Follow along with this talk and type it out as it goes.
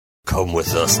Come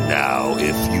with us now,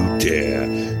 if you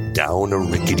dare, down a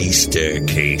rickety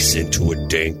staircase into a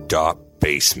dank, dark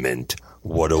basement.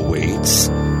 What awaits?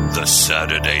 The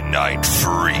Saturday Night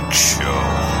Freak Show.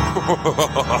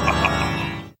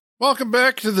 Welcome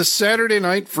back to the Saturday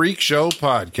Night Freak Show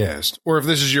podcast. Or if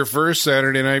this is your first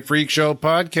Saturday Night Freak Show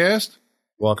podcast,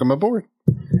 welcome aboard.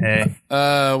 Hey.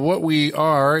 What we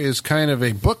are is kind of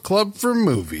a book club for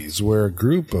movies, where a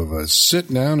group of us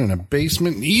sit down in a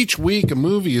basement, and each week a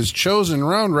movie is chosen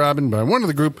round robin by one of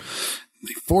the group.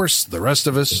 They force the rest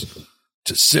of us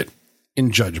to sit in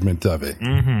judgment of it.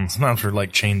 Mm-hmm. Sometimes we're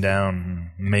like chained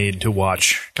down, made to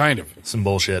watch. Kind of. Some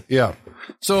bullshit. Yeah.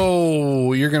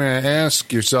 So you're going to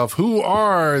ask yourself, who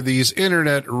are these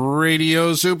internet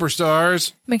radio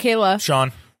superstars? Michaela.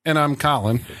 Sean. And I'm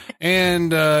Colin.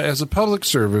 And as a public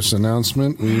service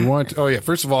announcement, we want... Oh, yeah.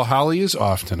 First of all, Holly is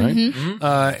off tonight. Mm-hmm.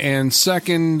 And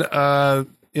second,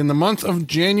 in the month of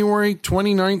January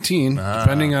 2019,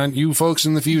 depending on you folks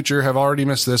in the future have already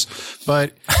missed this,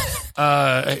 but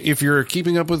if you're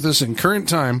keeping up with this in current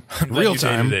time, real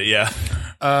time, it, yeah.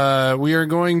 We are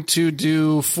going to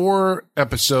do 4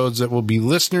 episodes that will be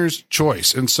listener's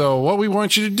choice. And so what we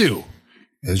want you to do,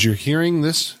 as you're hearing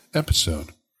this episode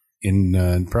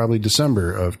in probably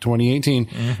December of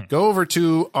 2018, go over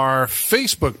to our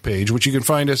Facebook page, which you can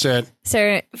find us at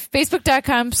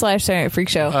Facebook.com/Saturday Night Freak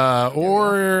Show.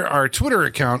 Or our Twitter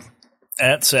account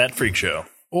At Sat Freak Show.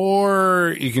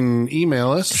 Or you can email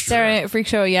us. Saturday Night Freak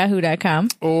Show at yahoo.com.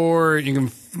 Or you can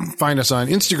find us on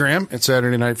Instagram at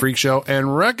Saturday Night Freak Show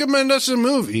and recommend us a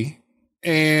movie.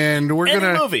 And we're going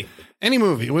to... Any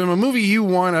movie. We have a movie you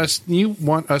want us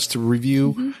to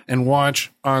review and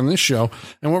watch on this show.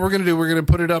 And what we're going to do, we're going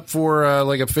to put it up for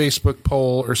like a Facebook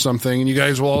poll or something. And you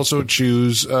guys will also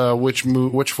choose which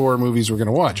 4 movies we're going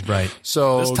to watch. Right.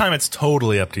 So this time it's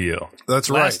totally up to you. That's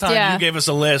right. Last time you gave us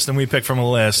a list and we picked from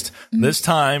a list. This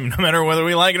time, no matter whether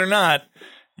we like it or not,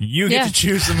 you get to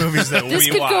choose the movies that we watch.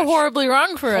 This could go horribly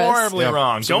wrong for us. Horribly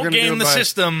wrong. So don't game the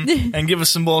system and give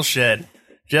us some bullshit.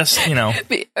 Just, you know.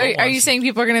 Are you saying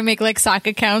people are going to make like sock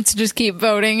accounts, just keep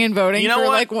voting and voting for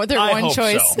like their one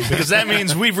choice? So, because that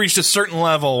means we've reached a certain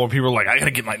level where people are like, I got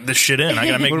to get this shit in. I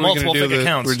got to make multiple fake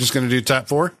accounts. We're just going to do top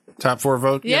 4? Top 4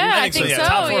 vote? Yeah, I think so.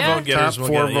 Top 4 vote getters. Top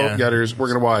 4 vote getters. We're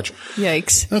going to watch.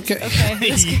 Yikes. Okay.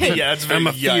 Yeah, it's very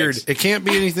feared. It can't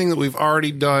be anything that we've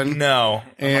already done. No.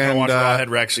 I'm going to watch Rawhead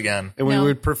Rex again. And we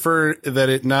would prefer that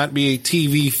it not be a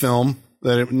TV film.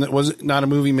 That it was not a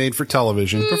movie made for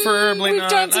television. Preferably We've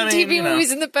not. done some TV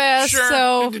movies in the past, Sure.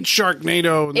 so... We did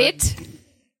Sharknado.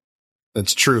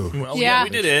 That's true. Well, yeah,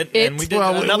 we did it. And we did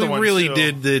another one, we really too.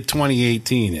 did the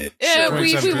 2018 It. Yeah,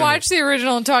 we watched the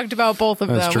original and talked about both of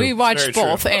them. That's true. We watched Very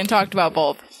both true. and talked about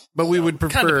both. But we would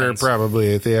prefer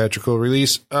probably a theatrical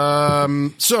release.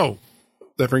 So...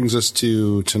 That brings us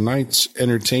to tonight's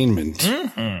entertainment.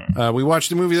 We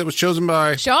watched a movie that was chosen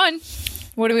by... Sean,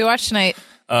 what did we watch tonight?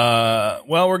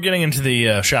 Well, we're getting into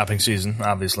the shopping season,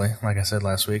 obviously, like I said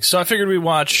last week. So I figured we'd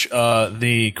watch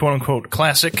the quote-unquote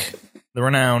classic, the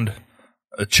renowned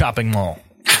Chopping Mall.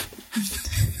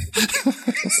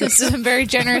 This is some very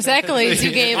generous accolades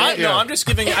you gave it. No, I'm just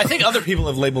giving... I think other people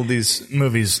have labeled these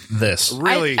movies this.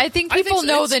 Really? I think people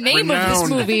know the name of this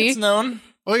movie. It's known.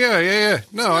 Oh, yeah.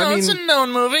 No, I mean... it's a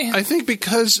known movie. I think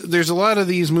because there's a lot of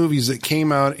these movies that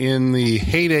came out in the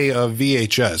heyday of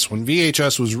VHS, when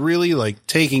VHS was really, like,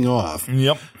 taking off.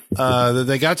 Yep. That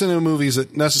they got to know movies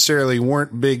that necessarily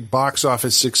weren't big box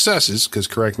office successes, because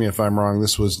correct me if I'm wrong,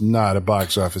 this was not a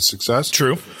box office success.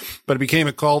 True. But it became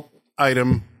a cult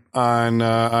item on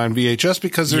VHS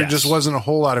because there just wasn't a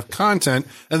whole lot of content.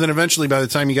 And then eventually by the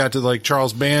time you got to like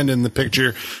Charles Band in the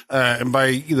picture, and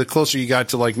by the closer you got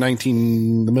to like the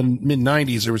mid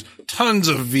 90s, there was tons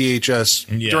of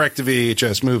VHS, direct to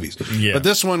VHS movies. Yeah. But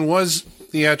this one was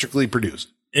theatrically produced.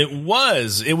 It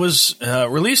was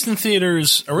released in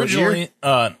theaters originally,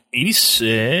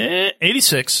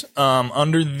 86,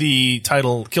 under the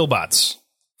title Killbots,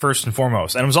 first and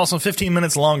foremost. And it was also 15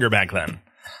 minutes longer back then.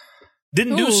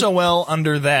 Didn't do so well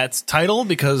under that title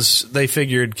because they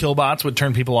figured Killbots would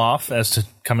turn people off as to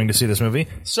coming to see this movie.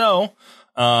 So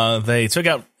they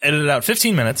edited out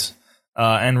 15 minutes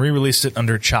and re-released it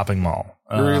under Chopping Mall.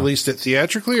 Re-released it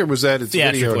theatrically, or was that its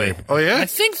video name? Oh yeah, I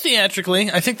think theatrically.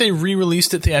 I think they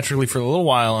re-released it theatrically for a little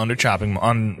while under Chopping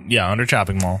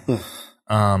Mall.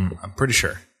 I'm pretty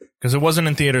sure because it wasn't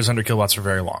in theaters under Killbots for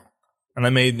very long.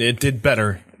 And it did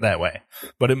better that way.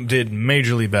 But it did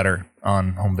majorly better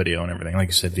on home video and everything. Like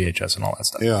you said, VHS and all that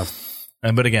stuff. Yeah.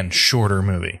 But again, shorter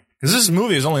movie. Because this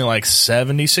movie is only like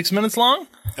 76 minutes long.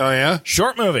 Oh, yeah?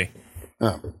 Short movie.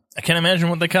 Oh. I can't imagine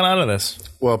what they cut out of this.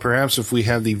 Well, perhaps if we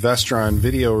have the Vestron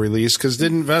video release, because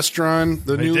didn't Vestron,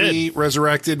 the newly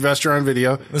resurrected Vestron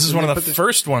video. This is one of the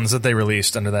first ones that they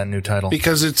released under that new title.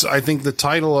 Because I think the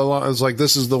title is like,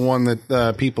 this is the one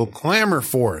that people clamor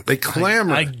for. They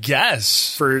clamor. I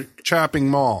guess. For Chopping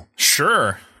Mall.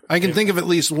 Sure. I can think of at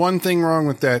least one thing wrong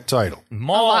with that title.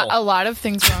 Mall. A lot of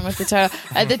things wrong with the title.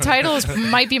 The title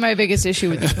might be my biggest issue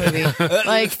with this movie.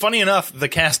 Like, funny enough, the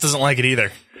cast doesn't like it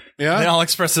either. Yeah, they all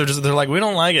express they're like, we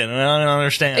don't like it, and I don't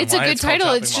understand. It's a good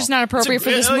title. It's just not appropriate for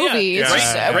this movie. It's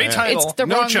just great title. It's the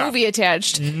wrong movie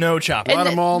attached. No chop. A lot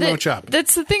of mall, no chop.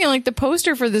 That's the thing. And like the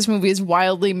poster for this movie is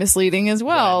wildly misleading as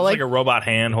well. Right. It's like a robot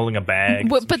hand holding a bag.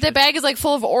 But the bag is like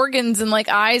full of organs and like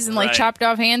eyes and like chopped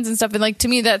off hands and stuff. And like to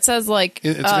me that says like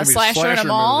slasher in a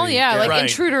mall. Movie. Yeah, like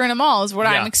intruder in a mall is what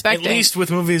I'm expecting. At least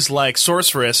with movies like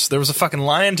Sorceress, there was a fucking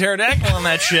lion pterodactyl in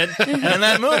that shit, and in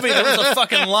that movie there was a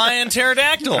fucking lion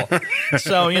pterodactyl.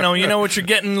 So you know what you're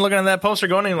getting looking at that poster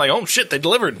going and you're like, oh shit, they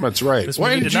delivered. That's right.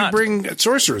 Why did you bring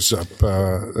Sorceress up?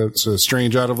 That's a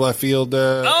strange out of left field.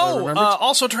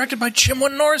 Also directed by Jim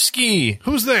Wynorski.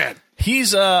 Who's that?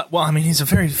 He's he's a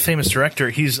very famous director.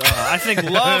 He's I think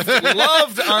loved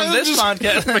on this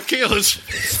podcast. Michaela's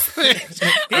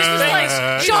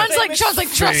Sean's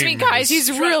like, trust me, guys, he's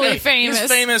really famous.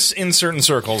 He's famous in certain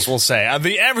circles, we'll say.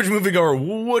 The average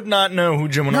moviegoer would not know who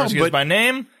Jim Wynorski is by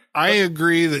name. I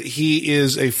agree that he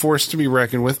is a force to be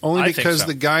reckoned with, only because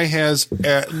the guy has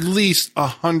at least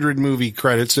 100 movie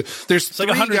credits. There's three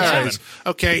guys.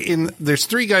 Okay, there's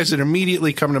three guys that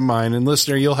immediately come to mind, and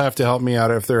listener, you'll have to help me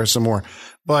out if there are some more.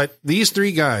 But these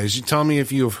three guys, you tell me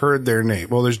if you have heard their name.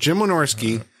 Well, there's Jim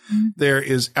Wynorski, there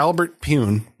is Albert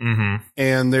Pune,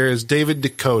 and there is David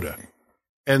Dakota.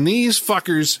 And these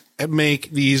fuckers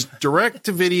make these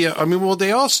direct-to-video. I mean, well,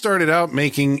 they all started out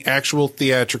making actual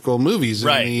theatrical movies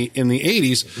in the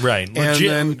 80s. Right. And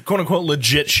then, quote-unquote,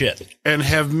 legit shit. And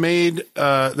have made,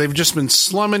 they've just been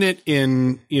slumming it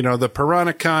in, the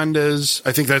Piranhacondas.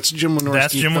 I think that's Jim Wynorski.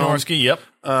 That's Jim Wynorski, yep.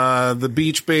 The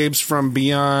Beach Babes from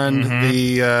Beyond,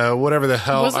 the, whatever the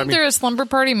hell. Wasn't there a Slumber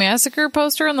Party Massacre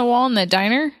poster on the wall in that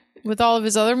diner? With all of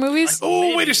his other movies?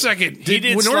 Oh, wait a second. He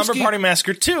did Slumber Party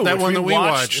Massacre 2. That one that we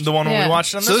watched. The one we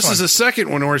watched on this one. So this is the second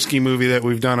Wynorski movie that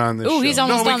we've done on this show. Ooh, he's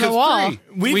almost on the wall.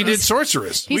 We did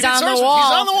Sorceress. He's on the wall.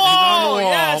 He's on the wall.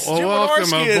 Yes, Jim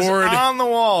welcome aboard. Is on the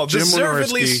wall. Jim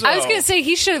Deservedly Wynorski. so. I was going to say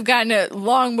he should have gotten it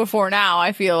long before now,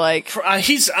 I feel like.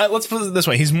 Let's put it this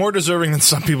way. He's more deserving than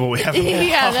some people we have on the wall.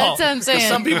 Yeah, that's what I'm saying.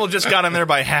 Some people just got him there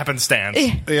by happenstance.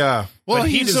 Yeah. Well,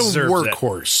 he's a It.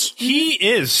 workhorse. He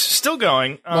is still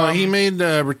going. Well, he made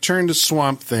Return to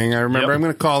Swamp Thing. I remember. I'm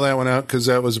going to call that one out because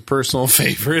that was a personal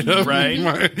favorite of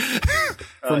mine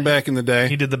from back in the day.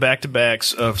 He did the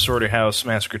back-to-backs of Slaughterhouse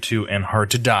Massacre 2 and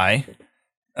Hard to Die.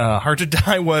 Hard to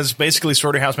Die was basically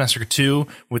Slaughterhouse Massacre 2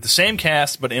 with the same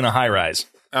cast but in a high-rise.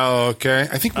 Oh, okay.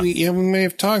 I think we may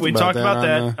have talked about that. We talked about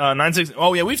that. 9-6.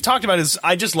 Oh, yeah, we've talked about his.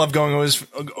 I just love going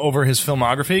over his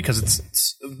filmography because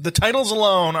it's the titles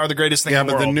alone are the greatest thing in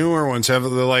the world. Yeah, but the newer ones have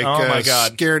my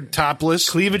God. Scared Topless.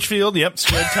 Cleavage Field, yep.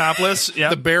 Scared Topless, yep.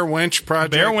 The Bear Wench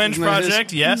Project. Bear Wench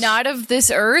Project, yes. Not of This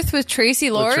Earth with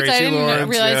Tracy Lords. I didn't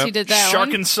realize he did that one.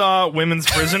 Sharkensaw Women's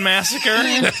Prison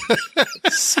Massacre.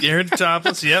 Scared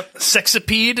Topless, yep.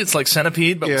 Sexipede, it's like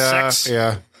Centipede, but with sex.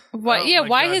 Yeah. What?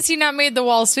 Why has he not made the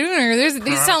wall sooner?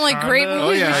 These sound like great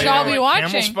movies we should all be watching.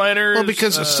 Camel Spiders. Well,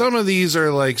 because some of these are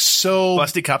like so.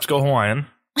 Busty Cops Go Hawaiian.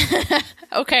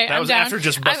 Okay, that was down. After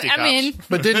just Busty Cops. I'm in.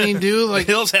 But didn't he do like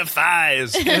the hills have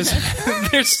thighs?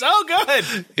 They're so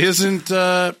good. Isn't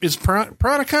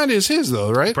Piranhaconda is his though,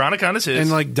 right? Piranhaconda is his,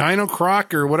 and like Dino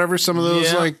Croc or whatever. Some of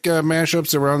those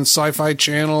mashups that were on Sci-Fi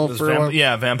Channel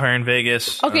Vampire in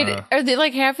Vegas. Okay, are they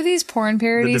like half of these porn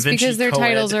parodies because their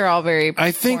titles are all very?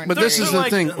 I think, but this is the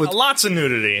thing with lots of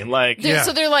nudity.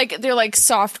 So they're like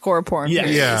softcore porn.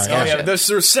 Yeah. There's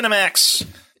Cinemax.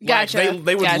 Gotcha.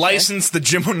 They would license the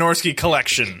Jim Wynorski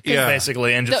collection,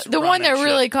 basically, and just the one that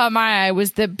really caught my eye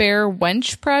was the Bear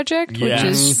Wench Project, which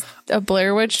is a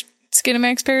Blair Witch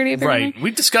Skinamax parody. Apparently. Right.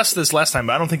 We discussed this last time,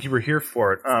 but I don't think you were here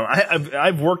for it.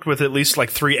 I've worked with at least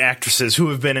like 3 actresses who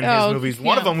have been in his movies.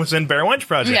 One of them was in Bear Wench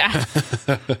Project.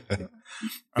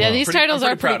 Yeah. These titles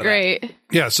are pretty great.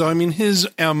 Yeah. So I mean, his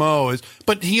MO is,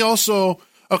 but he also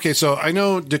so I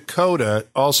know Dakota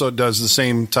also does the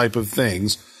same type of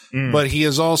things. But he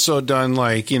has also done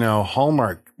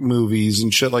Hallmark movies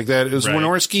and shit like that. Is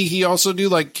Wynorski, he also do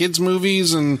like kids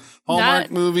movies and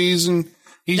Hallmark movies and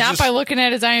he's not by looking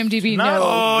at his IMDb.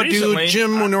 Dude,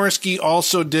 Jim Wynorski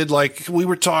also did we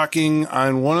were talking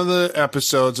on one of the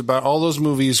episodes about all those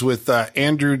movies with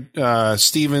Andrew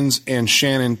Stevens and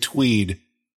Shannon Tweed.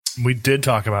 We did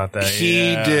talk about that.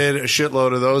 He did a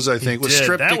shitload of those, I think. Was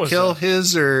Stripped to Kill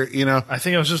his, or, I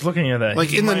think I was just looking at that.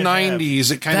 Like in the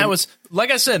 90s, it kind of... That was,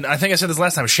 like I said, I think I said this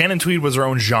last time, Shannon Tweed was her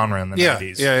own genre in the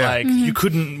 90s. Yeah. Like, you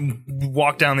couldn't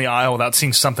walk down the aisle without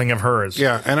seeing something of hers.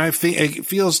 Yeah, and I think it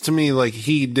feels to me like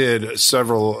he did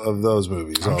several of those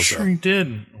movies I'm also. sure he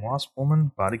did. Wasp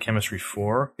Woman, Body Chemistry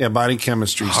 4. Yeah, Body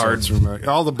Chemistry.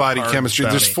 All the Body Chemistry.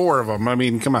 There's 4 of them. I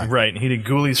mean, come on. Right. He did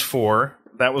Ghoulies 4.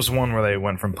 That was one where they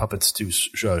went from puppets to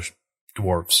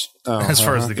dwarves. As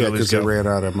far as the Ghoulies go. Because they ran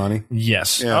out of money.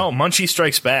 Yes. Yeah. Oh, Munchie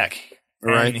Strikes Back.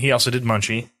 Right. And he also did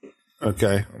Munchie.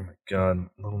 Okay. Oh my God.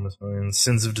 Little Miss Million.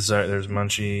 Sins of Desire. There's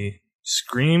Munchie.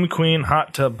 Scream Queen,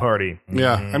 Hot Tub Party.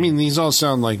 Yeah. I mean, these all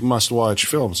sound like must-watch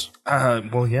films.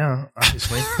 Well, yeah,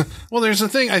 obviously. Well, there's the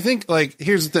thing. I think, like,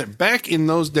 here's the thing. Back in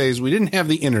those days, we didn't have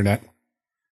the internet.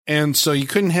 And so you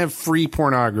couldn't have free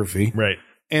pornography. Right.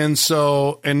 And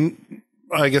so,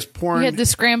 I guess porn. You had the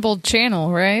scrambled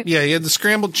channel, right? Yeah, you had the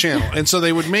scrambled channel. And so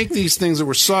they would make these things that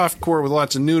were softcore with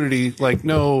lots of nudity, like they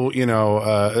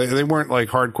weren't like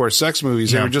hardcore sex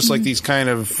movies. They were just like these kind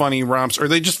of funny romps, or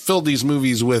they just filled these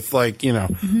movies with like,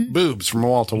 boobs from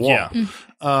wall to wall.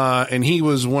 Yeah. And he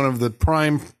was one of the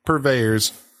prime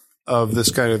purveyors of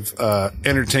this kind of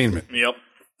entertainment. Yep.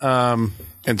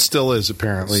 And still is,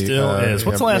 apparently. Still is.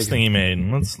 What's the last thing he made?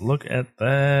 Let's look at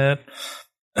that.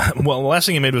 Well, the last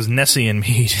thing he made was Nessie and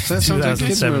Me, that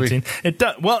 2017. It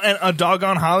does well, and A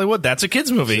Doggone Hollywood. That's a kids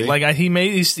movie. See? Like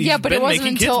he's but been it wasn't making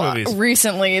until kids movies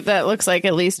recently that looks like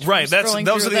at least right.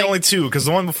 Those are the only two, because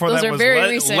the one before that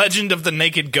was Legend of the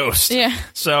Naked Ghost. Yeah.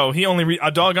 So he only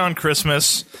A Doggone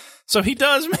Christmas. So he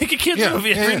does make a kids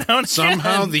movie every now and again.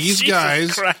 Somehow these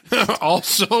guys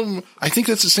also. I think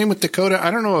that's the same with Dakota.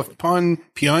 I don't know if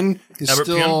Pyun is Albert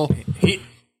still. Pyun?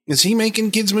 Is he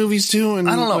making kids movies too? And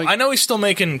I don't know. I know he's still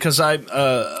making, because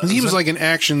he was like an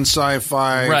action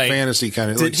sci-fi fantasy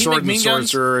kind of. Did like he Sword make Mean and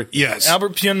Sorcerer. Yes,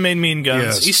 Albert Pyun made Mean Guns.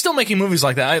 Yes. He's still making movies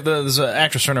like that. There's an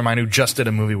actress friend of mine who just did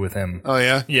a movie with him. Oh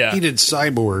yeah, yeah. He did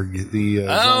Cyborg.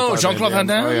 The Jean-Claude Van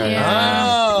Damme. Oh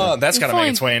yeah. Oh, that's got to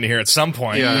make its way into here at some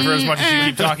point. Yeah. For as much as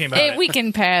you keep talking about it. We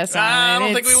can pass on I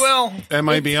don't think we will. That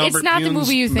might be Albert. It's not the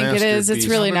movie you think it is. It's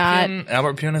really not.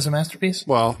 Albert Pyun is a masterpiece.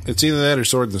 Well, it's either that or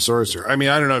Sword and the Sorcerer. I mean,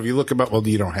 I don't know if you look about. Well,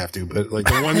 you don't have to, but like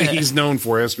the one that he's known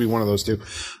for has to be one of those two.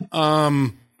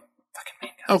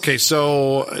 Okay,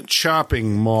 so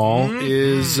Chopping Mall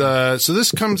is so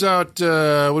this comes out.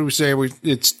 What do we say?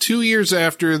 It's 2 years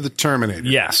after The Terminator.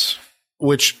 Yes,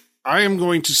 which I am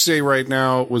going to say right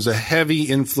now was a heavy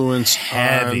influence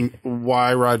on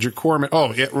why Roger Corman.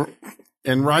 Oh, yeah.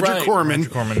 And Roger Corman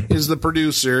is the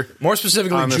producer. More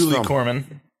specifically, Julie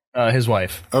Corman, his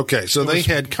wife. Okay, so they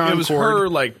had Concord. It was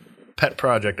her pet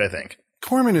project, I think.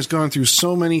 Corman has gone through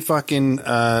so many fucking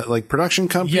production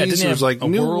companies. Yeah, didn't he have like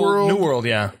New World,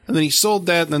 yeah. And then he sold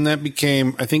that, and then that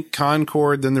became, I think,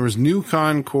 Concord. Then there was New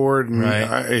Concord,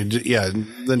 and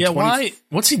then why?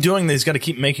 What's he doing that he's got to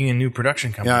keep making a new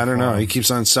production company? Yeah, I don't know. He keeps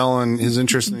on selling his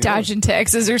interest in dodging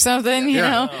taxes or something. You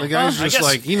know, the guy's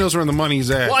just he knows where the money's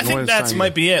at. Well, I think that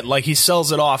might be it. Like he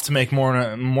sells it off to make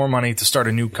more money to start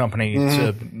a new company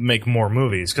to make more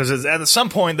movies, because at some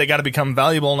point they got to become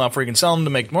valuable enough where he can sell them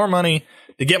to make more money.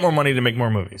 To get more money to make more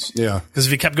movies. Yeah. Because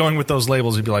if he kept going with those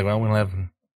labels, he'd be like, well, we don't have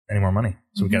any more money.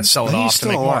 So we got to sell it off to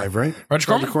make more. He's still alive, right?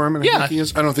 Roger Corman? Yeah. I think he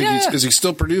is. I don't think is he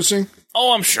still producing?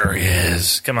 Oh, I'm sure he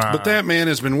is. Come on. But that man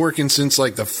has been working since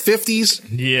like the 50s.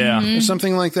 Yeah. Or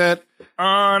something like that.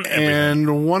 On everything.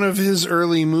 And one of his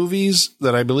early movies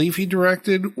that I believe he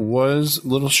directed was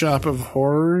Little Shop of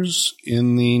Horrors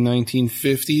in the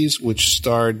 1950s, which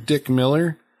starred Dick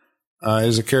Miller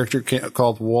as a character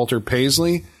called Walter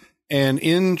Paisley. And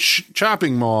in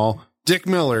Chopping Mall, Dick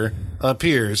Miller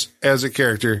appears as a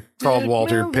character called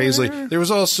Walter Paisley. There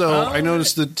was also, I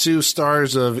noticed the two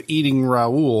stars of Eating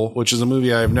Raoul, which is a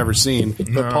movie I've never seen,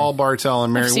 but Paul Bartel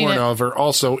and Mary Woronov are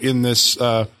also in this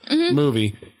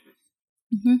movie.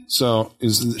 So,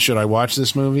 should I watch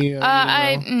this movie?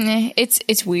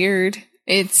 It's weird.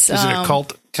 Is it a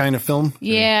cult kind of film?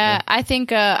 Yeah. I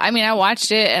think. I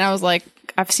watched it and I was like,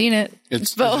 I've seen it.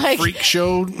 It's like freak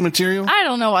show material. I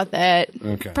don't know about that.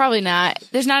 Okay, probably not.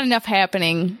 There's not enough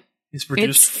happening. He's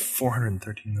produced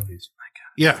 413 movies.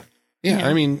 My God. Yeah.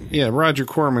 I mean, Roger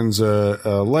Corman's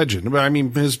a legend, but I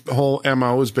mean, his whole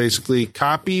MO is basically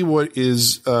copy what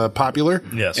is popular,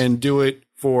 and do it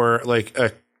for like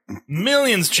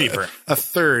millions cheaper, a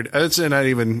third. That's not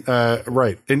even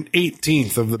right, an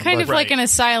 18th of the kind of like an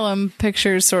Asylum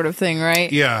Pictures sort of thing, right?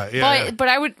 Yeah. But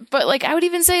I would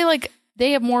even say like.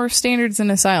 They have more standards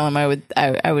than Asylum, I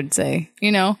would say,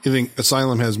 you know? You think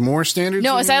Asylum has more standards?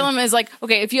 No, Asylum is like,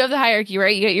 okay, if you have the hierarchy,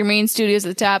 right? You got your main studios at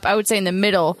the top. I would say in the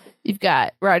middle you've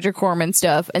got Roger Corman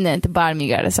stuff, and then at the bottom you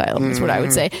got Asylum. Is what I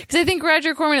would say, because I think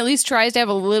Roger Corman at least tries to have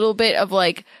a little bit of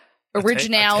like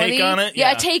originality, a take on it,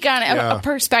 a take on it, a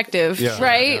perspective,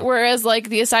 right? Yeah. Whereas like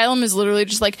the Asylum is literally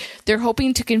just like they're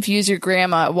hoping to confuse your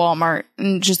grandma at Walmart,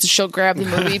 and just she'll grab the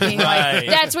movie, being like,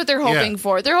 that's what they're hoping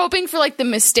for. They're hoping for like the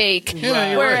mistake.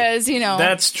 Yeah, whereas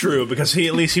that's true, because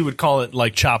at least he would call it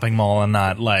like Chopping Mall and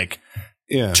not like.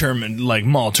 Like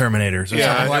mall Terminators or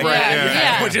something like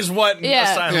that. Which is what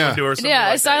Asylum would do or something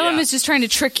like Asylum that. is just trying to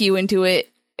trick you into it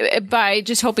by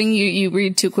just hoping you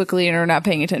read too quickly and are not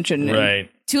paying attention. Right.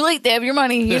 Too late, they have your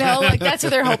money, like that's what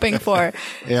they're hoping for.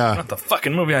 Yeah. Not the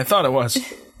fucking movie I thought it was.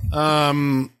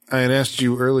 I had asked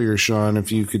you earlier, Sean,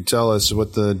 if you could tell us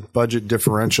what the budget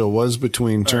differential was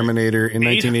between Terminator in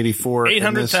 1984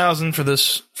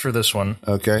 $800,000 for this one.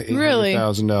 Okay,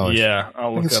 $800,000. Yeah,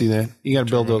 I'll look I can see that. You got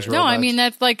to build those robots. No, I mean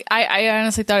that's like I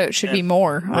honestly thought it should be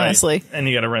more. Honestly, right. And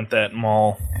you got to rent that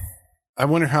mall. I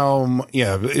wonder how.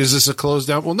 Yeah, is this a closed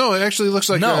down? Well, no, it actually looks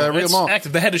like a real mall.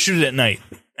 Active. They had to shoot it at night.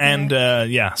 And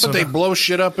so but they blow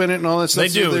shit up in it and all that stuff. They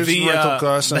do. So the rental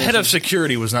costs. The head of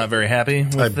security was not very happy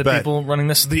with the people running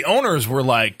this. The owners were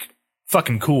like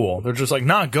fucking cool. They're just like,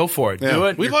 nah, go for it. Do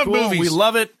it. We love movies. We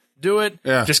love it. Do it.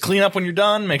 Yeah. Just clean up when you're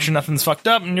done. Make sure nothing's fucked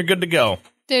up, and you're good to go.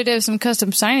 They'd have some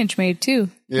custom signage made too.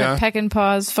 Yeah. Like Peck and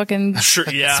Paw's fucking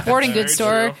sporting goods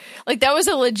store. True. Like that was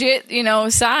a legit,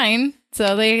 sign.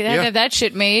 So they had to have that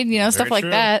shit made, stuff like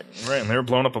that. Right, and they were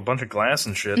blowing up a bunch of glass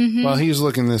and shit. Mm-hmm. While he's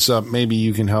looking this up, maybe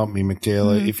you can help me,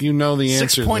 Michaela. Mm-hmm. If you know the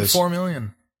answer to this. $6.4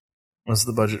 million was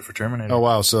the budget for Terminator. Oh,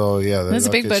 wow. So, yeah. That's a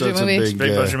big budget movie. It's a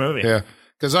big budget movie. Yeah.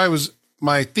 Because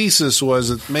my thesis was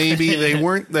that maybe they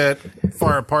weren't that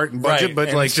far apart in budget, but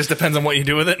it just depends on what you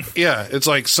do with it. Yeah, it's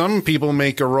like some people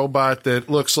make a robot that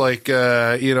looks like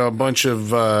a bunch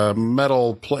of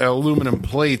aluminum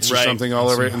plates or something all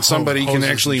over it, and somebody can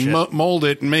actually mold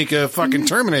it and make a fucking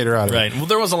Terminator out of it. Right. Well,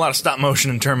 there was a lot of stop motion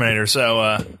in Terminator,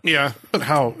 so yeah. But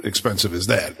how expensive is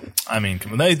that? I mean,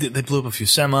 they blew up a few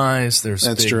semis.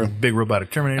 There's true. Big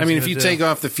robotic Terminator. I mean, if you take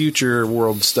off the future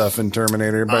world stuff in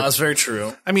Terminator, but that's very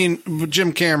true. I mean,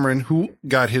 Jim Cameron, who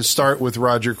got his start with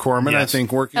Roger Corman, I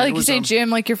think working. I like you say Jim,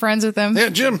 like you're friends with him. Yeah,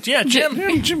 Jim. Yeah, Jim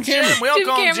Cameron. Jim We all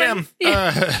call him Cameron.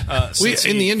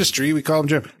 Jim. In the industry, we call him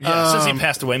Jim. Since he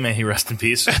passed away, may he rest in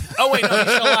peace. Oh wait, no, he's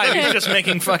still alive. He's just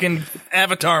making fucking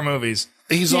Avatar movies.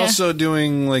 He's also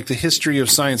doing like the history of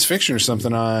science fiction or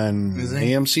something on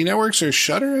AMC Networks or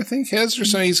Shudder, I think has or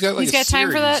something. He's got like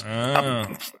time for that.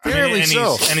 Apparently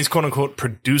so. And he's quote unquote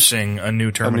producing a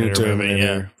new Terminator movie.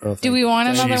 Yeah. Do we want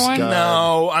another one?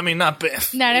 No, I mean not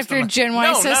after Gen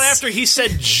Wysis. No, not after he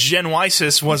said Gen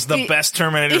Wysis was the best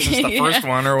Terminator since the first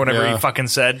one or whatever he fucking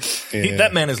said.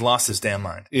 That man has lost his damn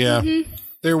mind. Yeah. Mm-hmm.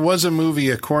 There was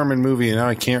a Corman movie, and now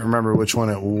I can't remember which one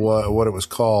what it was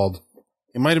called.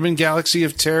 It might have been Galaxy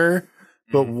of Terror,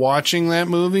 but watching that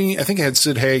movie, I think it had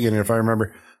Sid Haig in it, if I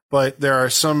remember. But there are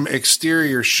some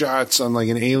exterior shots on like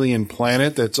an alien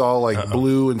planet that's all like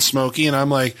blue and smoky, and I'm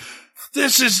like,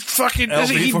 this is fucking.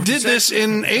 He did this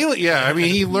in Alien. Yeah, I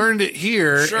mean, he learned it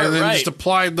here and then just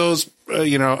applied those.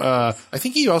 I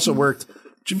think he also worked.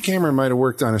 Jim Cameron might have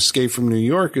worked on Escape from New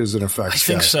York as an effects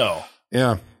guy. I think so.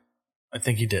 Yeah. I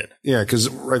think he did. Yeah, because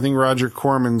I think Roger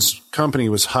Corman's company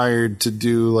was hired to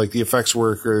do like the effects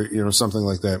work or something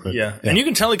like that. But, yeah, and you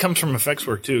can tell he comes from effects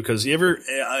work too. Because you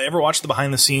ever watch the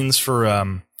behind the scenes for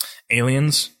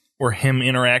Aliens, or him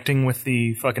interacting with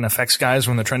the fucking effects guys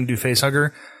when they're trying to do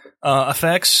facehugger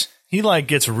effects? He like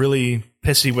gets really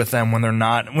pissy with them when they're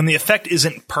not, when the effect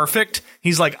isn't perfect.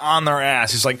 He's like on their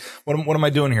ass. He's like, what am I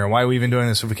doing here? Why are we even doing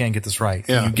this if we can't get this right?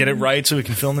 Yeah. Can you get it right so we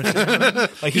can film it?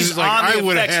 Like he's like, I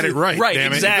would have had it right. Right,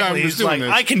 damn exactly. It. He's like,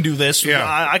 I can do this. Yeah.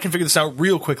 I can figure this out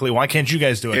real quickly. Why can't you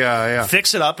guys do it? Yeah.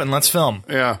 Fix it up and let's film.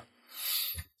 Yeah.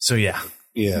 So yeah.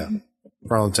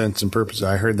 For all intents and purposes,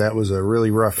 I heard that was a really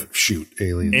rough shoot.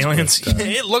 Aliens. But,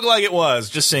 it looked like it was,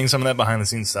 just seeing some of that behind the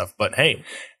scenes stuff. But hey,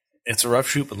 it's a rough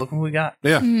shoot, but look what we got.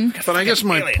 Yeah. But I guess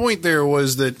my point there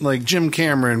was that like Jim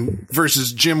Cameron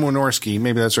versus Jim Wynorski,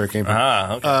 maybe that's where it came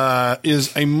from,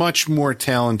 is a much more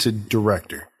talented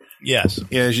director. Yes.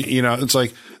 Yeah, it's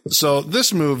like, so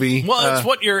this movie. Well, it's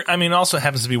what your, also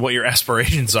happens to be what your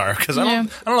aspirations are. Because I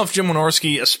don't know if Jim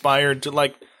Wynorski aspired to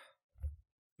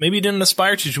maybe he didn't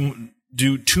aspire to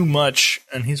do too much,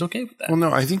 and he's okay with that. Well,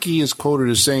 no, I think he is quoted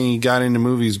as saying he got into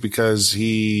movies because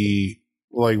he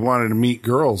wanted to meet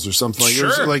girls or something.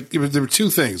 There were two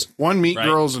things. One, meet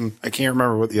girls, and I can't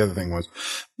remember what the other thing was.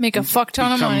 Make a fuck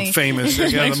ton of money. Become famous,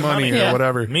 the money or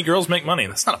whatever. Meet girls, make money.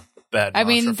 That's not a bad. I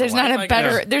mean, there's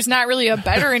not really a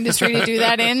better industry to do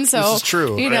that in. So this is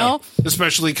true, you know,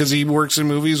 especially because he works in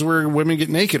movies where women get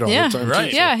naked all the time.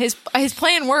 Right? Yeah, his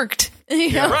plan worked.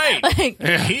 You know? Right. Like,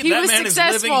 he was man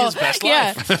successful. is living his best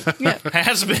life.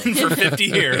 Has been for 50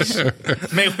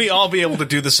 years. May we all be able to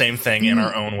do the same thing in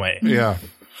our own way. Yeah.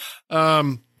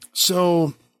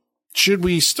 So should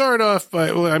we start off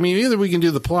by, well, I mean, either we can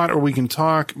do the plot or we can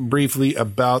talk briefly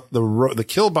about the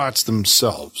Killbots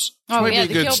themselves. Oh, might yeah,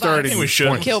 be a good Killbots. starting I think we should.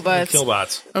 point.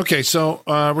 Killbots. Okay, so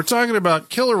we're talking about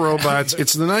killer robots.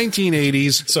 It's the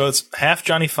 1980s. So it's half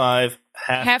Johnny Five,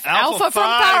 half Alpha from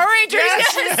 5. Power Rangers.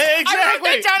 Yes, Exactly. I wrote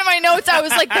that down in my notes. I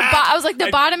was like,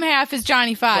 the bottom half is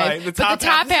Johnny Five, Right, but the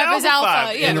top half is Alpha.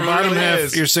 5. Yeah. And the It bottom really half,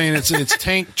 is. you're saying it's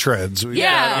tank treads.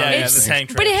 Yeah, it's the tank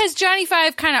tread. But it has Johnny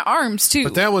Five kind of arms too.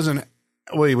 But that wasn't.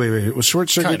 Wait. It was Short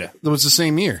Circuit. Kinda. That was the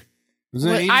same year. Wasn't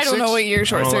it I don't 86? know what year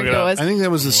Short I'll look Circuit it up. was. I think that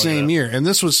was the same year. And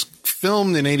this was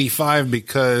filmed in 85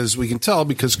 because we can tell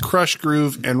because Crush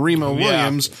Groove and Remo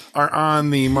Williams are on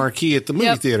the marquee at the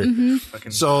movie theater.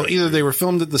 So either they were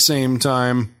filmed at the same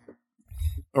time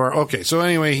or, okay. So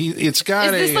anyway, it's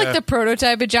got Is this like the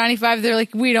prototype of Johnny Five? They're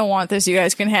like, we don't want this. You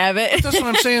guys can have it. that's what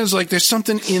I'm saying is like there's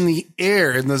something in the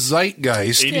air, in the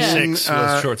zeitgeist. 86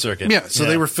 was Short Circuit. Yeah. So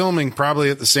they were filming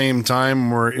probably at the same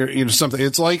time or, something.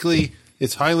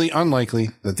 It's highly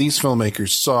unlikely that these filmmakers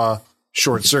saw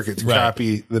Short Circuit to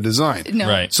copy the design. No.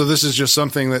 Right. So this is just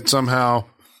something that somehow,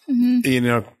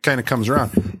 kind of comes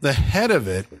around. The head of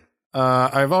it,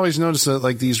 I've always noticed that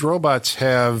like these robots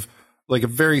have like a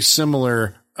very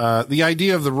similar, the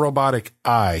idea of the robotic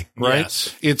eye, right?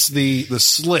 Yes. It's the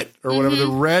slit or whatever, the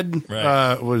red,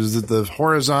 was it the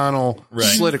horizontal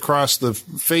slit across the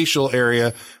facial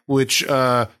area, which,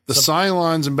 the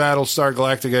Cylons in Battlestar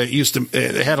Galactica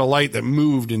it had a light that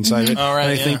moved inside it. All right,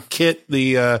 and I think Kit,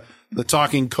 the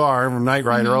talking car from Knight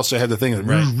Rider also had the thing that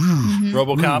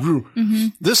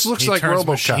RoboCop. This looks like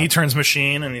RoboCop. He turns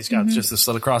machine, and he's got just the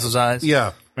slit across his eyes.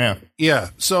 Yeah.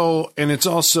 So, and it's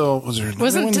also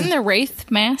Didn't the Wraith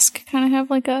mask kind of have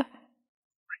like a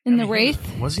the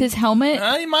Wraith? Was his helmet?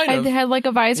 He might have. had like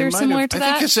a visor similar to I that.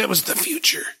 think because that was the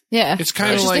future. Yeah, It's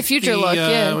kind of just like the future look.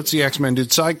 Yeah. What's the X-Men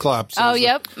did? Cyclops. Oh,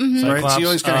 yep. Mm-hmm. Right. So you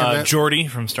always kind of have that. Geordi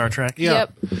from Star Trek. Yeah.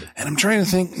 Yep. And I'm trying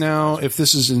to think now if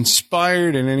this is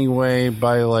inspired in any way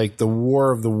by like the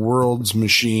War of the Worlds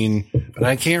machine, but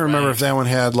I can't remember if that one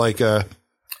had like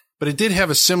but it did have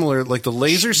a similar, like the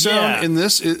laser sound in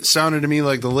this. It sounded to me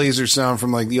like the laser sound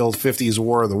from like the old 50s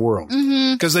War of the World.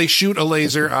 Because they shoot a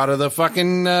laser out of the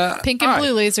fucking Pink and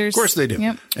blue lasers. Of course they do.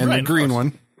 Yep. And the green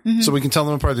one. So we can tell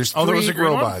them apart. There's three there was a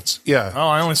green robots. Yeah. Oh,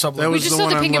 I only saw blue. That We was just the saw one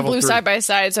the on pink and level blue 3. side by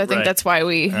side, so I think Right. that's why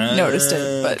we noticed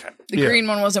it. But the green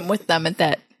one wasn't with them at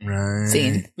that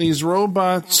scene. These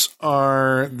robots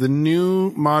are the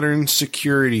new modern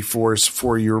security force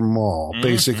for your mall.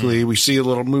 Basically, we see a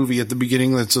little movie at the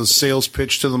beginning that's a sales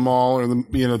pitch to the mall or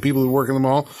the people who work in the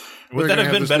mall. Would that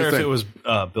have been better if it was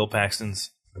Bill Paxton's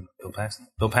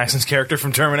character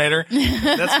from Terminator?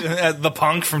 That's the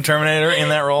punk from Terminator in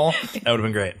that role. That would have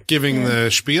been great. Giving the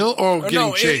spiel or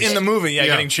getting chased? In the movie,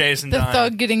 getting chased and The dying.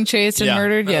 thug getting chased and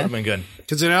murdered. That Yeah. would have been good.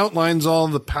 Because it outlines all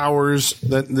the powers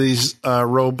that these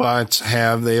robots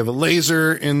have. They have a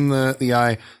laser in the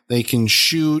eye. They can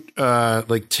shoot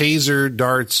like taser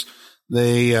darts.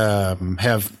 They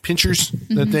have pinchers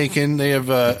that they have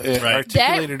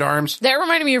articulated arms. That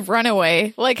reminded me of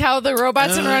Runaway, like how the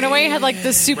robots in Runaway had like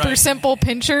the super simple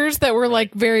pinchers that were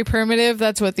like very primitive.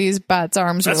 That's what these bots'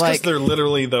 arms That's were because like. they're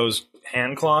literally those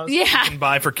hand claws you can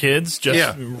buy for kids,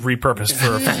 just repurposed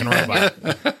for a fucking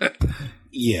robot.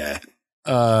 Yeah.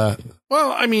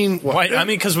 Well, I mean, Why? I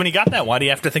mean, because when you got that, why do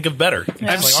you have to think of better?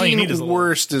 I've seen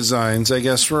worse designs, I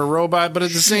guess, for a robot, but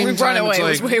at the same time, Runaway it's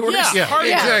was like, way worse. yeah,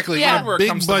 exactly. Yeah. A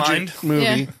big budget movie.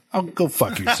 Yeah. I'll go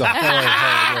fuck yourself.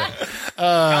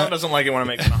 Alan doesn't like it when I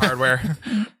make the hardware.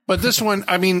 But this one,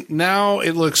 I mean, now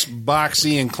it looks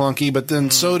boxy and clunky, but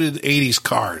then so did 80s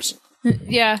cars.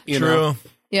 Yeah. You know?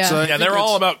 Yeah. So I Yeah, think they're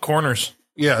all it's- about corners.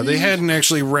 Yeah, they hadn't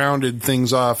actually rounded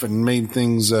things off and made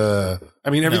things. I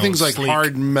mean, everything's like sleek.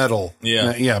 hard metal.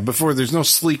 Yeah. Yeah. Before there's no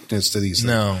sleekness to these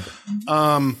things.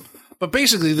 No. But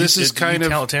basically, this is kind of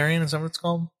utilitarian. Is that what it's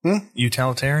called?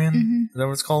 Utilitarian. Is that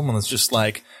what it's called? When it's just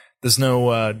like there's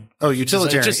no.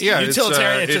 utilitarian. just Yeah,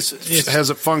 utilitarian. It has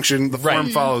a function. The form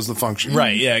follows the function.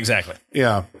 Right. Yeah. Exactly.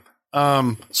 Yeah.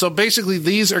 So basically,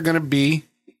 these are going to be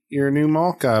your new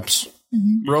mall cops.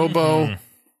 Robo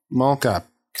mall cop.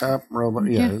 Cop,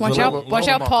 robot. Yeah. Watch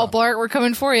out, Paul Blart. We're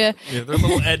coming for you. Yeah, they're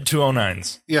little Ed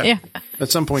 209s. Yeah. At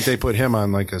some point, they put him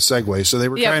on like a Segway, so they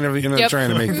were kind of trying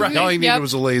to make. All he needed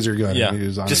was a laser gun. Yeah. And he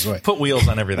was on Just his way. put wheels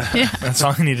on everything. That's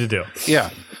all you need to do. Yeah.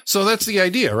 So that's the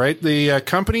idea, right? The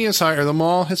company has hired, the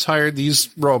mall has hired these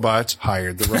robots.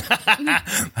 Hired the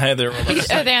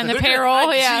robots. Are they on the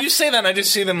payroll? Yeah. So you say that, and I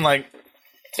just see them like.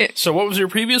 So what was your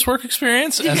previous work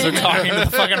experience? As they're talking to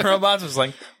the fucking robots, it's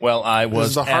like, well, I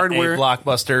was the hardware at a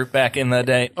Blockbuster back in the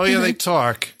day. Oh yeah, they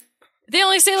talk. They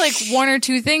only say like one or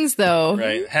two things, though.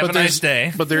 Right. Have a nice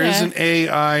day. But there is an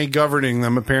AI governing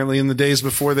them, apparently, in the days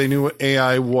before they knew what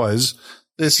AI was.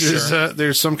 This is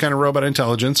there's some kind of robot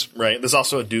intelligence. Right. There's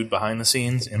also a dude behind the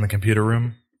scenes in the computer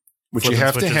room. Which you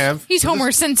have to have. He's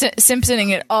Homer Simpsoning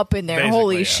it up in there. Basically,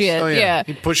 Holy shit. Oh, yeah.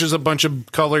 He pushes a bunch of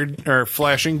colored or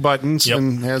flashing buttons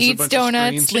and has Eats a bunch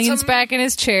donuts, of screens. leans back in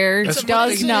his chair,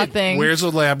 does nothing. Wears a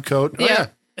lab coat. Oh, yeah.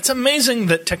 It's amazing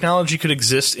that technology could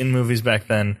exist in movies back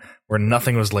then where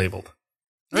nothing was labeled.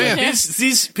 Oh, yeah.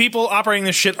 These people operating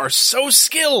this shit are so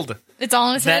skilled. It's all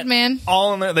in his head, man.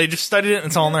 All in there. They just studied it and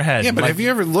it's all in their head. Yeah, but have you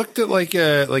ever looked at like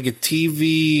a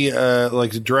TV,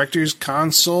 like the director's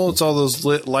console? It's all those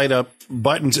light up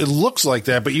buttons. It looks like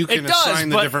that, but you can assign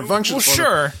the different functions. Well,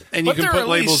 sure. And you can put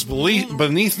labels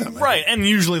beneath them. Right. And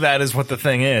usually that is what the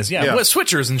thing is. Yeah. With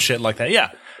switchers and shit like that.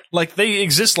 Yeah. Like, they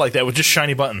exist like that with just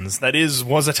shiny buttons. That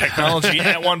was a technology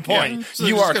at one point. So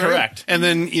you are correct. And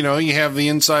then, you have the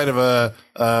inside of a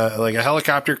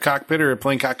helicopter cockpit or a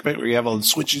plane cockpit where you have all the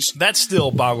switches. That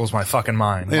still boggles my fucking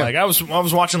mind. Yeah. Like, I was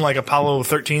watching, like, Apollo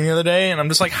 13 the other day, and I'm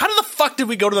just like, how the fuck did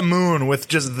we go to the moon with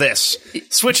just this?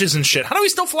 Switches and shit. How do we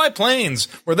still fly planes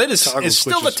where they just, it's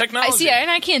still the technology? I see, and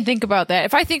I can't think about that.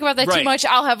 If I think about that too much,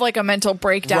 I'll have, like, a mental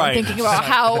breakdown thinking about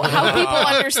how people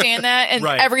understand that and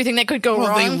everything that could go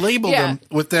wrong. They label them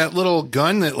with that little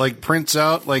gun that, like, prints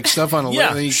out, like, stuff on a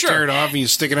label, and you tear it off and you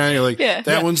stick it on, and you're like,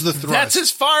 that one's the thrust. That's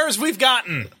as far as we've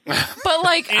gotten. But,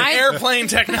 like, airplane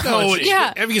technology.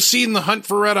 Have you seen The Hunt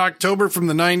for Red October from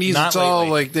the 90s? Not it's all,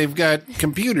 lately. like, they've got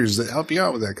computers that help you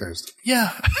out with that kind of stuff.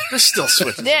 Yeah. There's still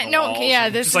switches.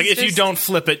 This like, if you don't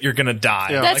flip it, you're going to die.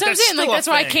 Yeah. That's what I'm saying. Like, that's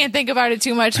why I can't think about it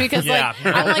too much because,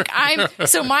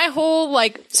 so my whole,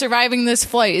 like, surviving this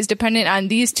flight is dependent on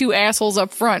these two assholes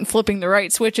up front flipping the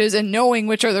right switches and knowing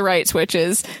which are the right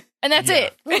switches. And that's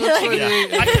it.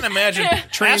 I can imagine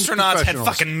astronauts had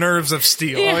fucking nerves of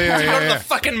steel. Oh, to go to the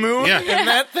fucking moon in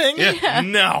that thing? Yeah.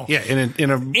 No. Yeah,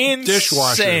 in a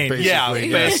dishwasher, basically. Yeah,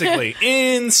 basically.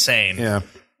 Insane. Yeah.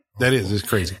 That is. It's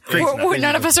crazy.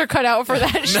 None of us are cut out for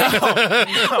that shit.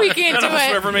 No. We can't do it. None of us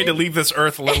were ever made to leave this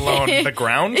earth, let alone the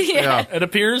ground, it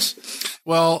appears.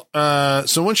 Well,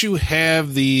 so once you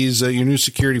have these, your new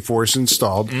security force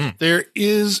installed, there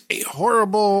is a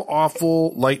horrible,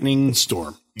 awful lightning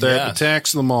storm that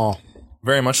attacks the mall.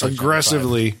 Very much like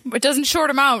aggressively. It doesn't short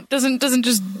them out. Doesn't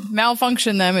just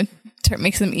malfunction them. It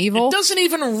makes them evil. It doesn't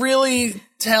even really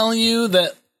tell you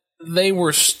that they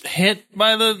were hit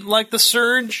by the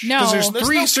surge. No, because there's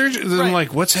three surges. I'm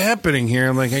like, what's happening here?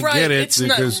 I'm like, I get it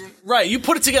because you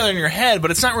put it together in your head,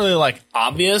 but it's not really like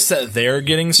obvious that they're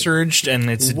getting surged and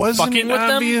it's fucking with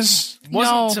obvious? Them.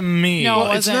 Wasn't to me. No, it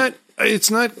wasn't.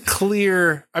 It's not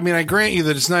clear. I mean, I grant you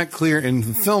that it's not clear in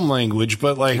film language,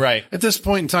 but like at this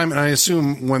point in time, and I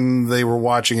assume when they were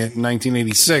watching it in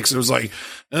 1986, it was like,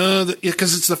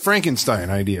 because it's the Frankenstein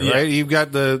idea, right? You've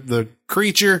got the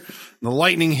creature, and the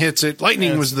lightning hits it.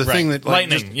 Lightning was the thing that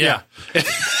lightning.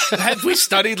 Had we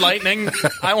studied lightning?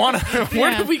 I want to.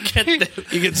 Where did we get this?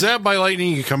 You get zapped by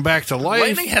lightning, you come back to life.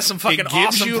 Lightning has some fucking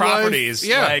awesome properties.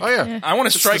 Life. Yeah, I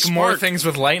want to strike more things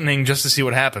with lightning just to see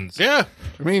what happens. Yeah,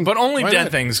 I mean, but only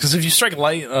dead things, because if you strike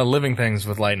living things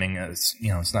with lightning,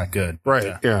 it's not good.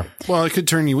 Right? Yeah. Well, it could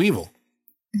turn you evil.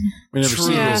 We never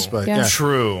see this, but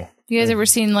true. You guys ever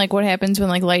seen like what happens when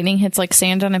like lightning hits like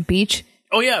sand on a beach?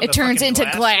 Oh yeah, it turns into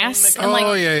glass. And like,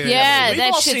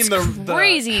 that shit's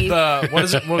crazy. What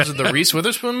was it? The Reese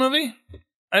Witherspoon movie?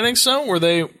 I think so. Were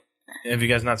they? Have you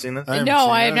guys not seen this? No,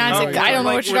 I have not seen. I don't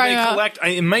know what you're talking about.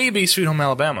 It may be Sweet Home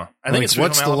Alabama. I think it's Sweet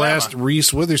What's Home the Alabama. last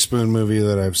Reese Witherspoon movie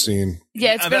that I've seen?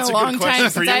 Yeah, it's been a long time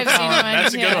since I've seen one.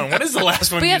 That's a good one. What is the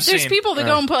last one you've seen? There's people that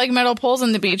go and put like metal poles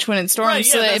in the beach when it storms,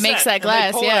 so that it makes that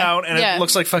glass. And they pull it out, and it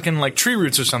looks like fucking like tree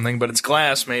roots or something, but it's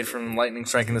glass made from lightning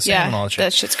striking the sand and all that shit.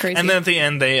 That shit's crazy. And then at the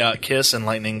end, they kiss, and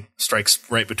lightning strikes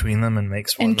right between them and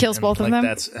makes one. And kills both of them?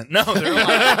 No, they're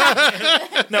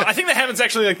alive. No, I think that happens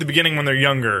actually like the beginning when they're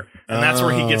younger, and that's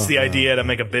where he gets the idea to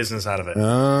make a business out of it.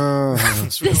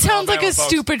 This sounds like a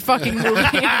stupid fucking movie.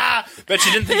 Bet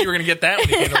you didn't think you were going to get that when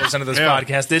you came to listen to this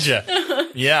podcast, did you?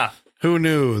 Yeah. Who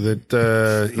knew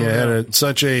that you had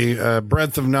such a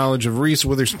breadth of knowledge of Reese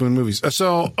Witherspoon movies?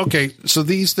 So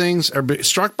these things are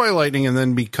struck by lightning and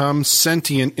then become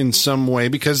sentient in some way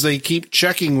because they keep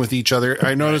checking with each other.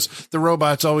 I notice the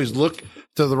robots always look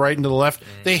to the right and to the left.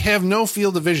 They have no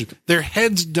field of vision. Their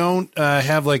heads don't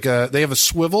have they have a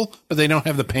swivel, but they don't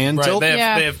have the pan tilt. They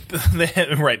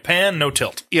have pan, no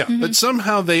tilt. Yeah, but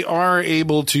somehow they are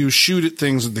able to shoot at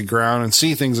things at the ground and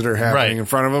see things that are happening in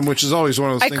front of them, which is always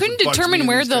one of those things. I couldn't determine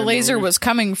where the laser was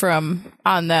coming from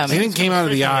on them. I think it came out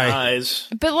of the eyes.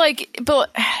 But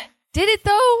did it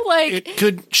though? Like it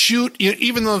could shoot,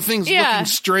 even though the thing's looking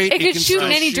straight. It could shoot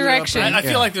in any direction. I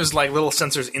feel like there's like little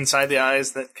sensors inside the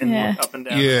eyes that can look up and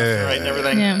down, right, and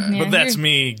everything. But that's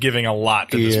me giving a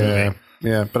lot to this movie.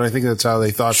 Yeah, but I think that's how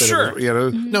they thought that. Sure. It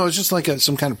was, no, it's just like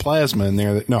some kind of plasma in there.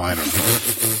 I don't know.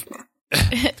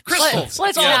 Crystals.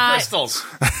 Let's not. Crystals.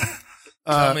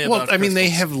 Well, I mean, they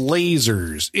have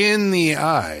lasers in the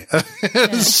eye.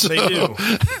 They do.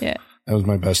 Yeah. That was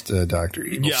my best Dr.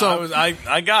 Evil. Yeah, so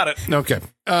I got it. Okay.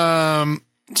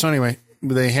 So anyway,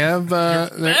 they have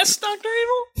best Dr.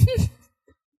 Evil.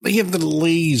 They have the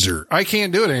laser. I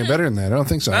can't do it any better than that. I don't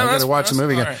think so. I got to watch the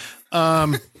movie again.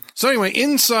 Right. So anyway,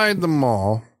 inside the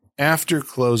mall after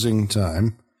closing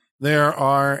time, there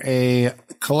are a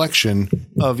collection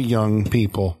of young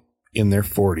people in their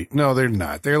 40s. No, they're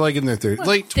not. They're like in their 30s,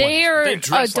 late 20s. They are Like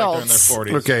adults. they're in their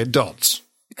 40s. Okay, adults.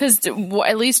 Because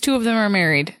at least 2 of them are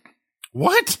married.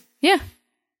 What? Yeah.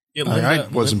 I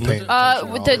wasn't paying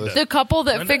attention. The couple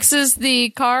that fixes the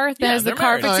car, that has the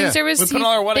car fixing service. We put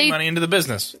all our wedding money into the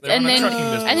business. And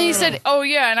then he said, "Oh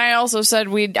yeah," and I also said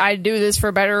I'd do this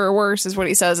for better or worse, is what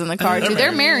he says in the car too.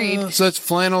 They're married. So that's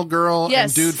Flannel Girl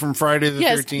and dude from Friday the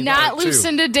 13th. Not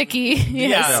Lucinda Dickey.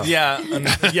 Yes. Yeah.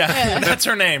 That's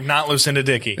her name, not Lucinda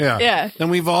Dickey. Yeah. Then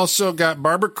we've also got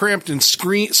Barbara Crampton,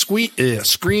 Scream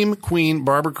Queen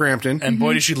Barbara Crampton. And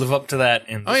boy, did she live up to that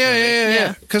in this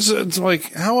movie. Because it's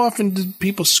like, how often did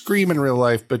people scream in real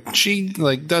life? But she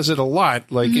does it a lot,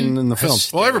 in the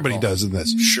films. Well, everybody does in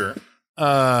this. Sure.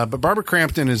 But Barbara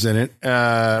Crampton is in it,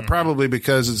 probably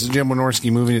because it's a Jim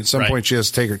Wynorski movie. At some point, she has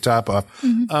to take her top off.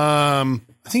 I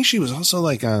think she was also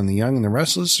on The Young and the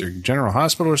Restless or General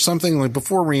Hospital or something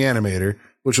before Reanimator,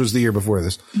 which was the year before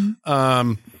this.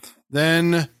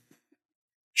 Then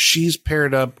she's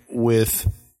paired up with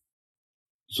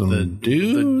the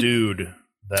dude,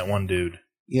 that one dude.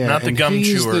 Yeah, not the gum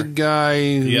he's chewer. The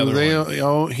guy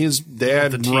who his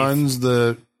dad runs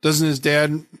doesn't his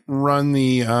dad run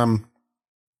the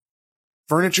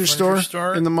furniture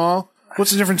store in the mall?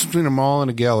 What's the difference between a mall and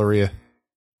a galleria?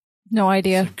 No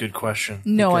idea. That's a good question.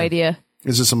 No idea.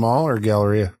 Is this a mall or a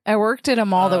galleria? I worked at a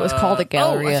mall that was called a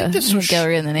galleria. I think this was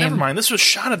galleria in the name. Never mind. This was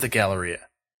shot at the Galleria.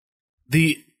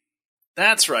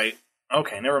 That's right.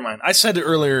 Okay, never mind. I said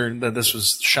earlier that this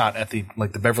was shot at the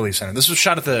Beverly Center. This was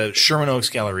shot at the Sherman Oaks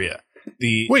Galleria.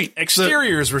 The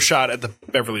exteriors were shot at the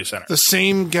Beverly Center. The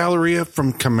same Galleria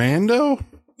from Commando?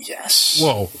 Yes.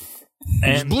 Whoa.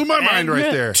 And blew my mind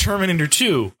right there. Terminator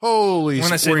 2. Holy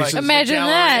when I say imagine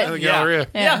that. The Galleria.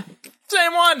 Yeah.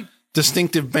 Same one.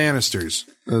 Distinctive banisters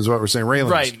is what we're saying.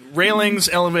 Railings. Right. Railings,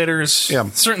 elevators. Yeah.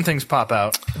 Certain things pop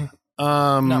out.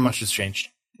 Not much has changed.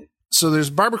 So there's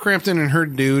Barbara Crampton and her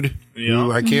dude.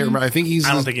 Who I can't remember. I think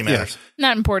I don't think he matters.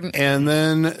 Not important. And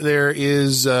then there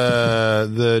is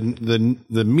the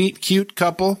meet cute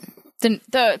couple.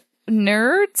 The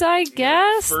nerds, I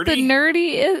guess. Ferdy? The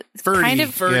nerdy is kind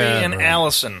of Ferdy and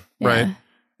Allison. Right.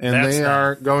 And they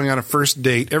are going on a first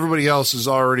date. Everybody else is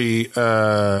already in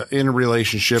a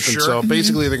relationship. Sure. And so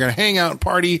basically they're going to hang out and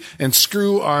party and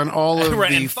screw on all of the...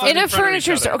 In a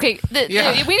furniture store. Okay.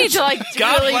 We need to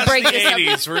really break this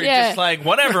 80s. We're just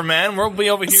whatever, man. We'll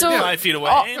be over here 5 feet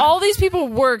away. All these people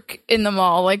work in the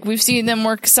mall. We've seen them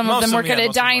work. Some of them work at a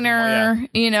diner.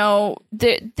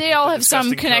 They all have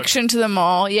some connection to the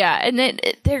mall. Yeah. And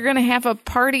they're going to have a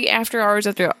party after hours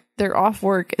after they're off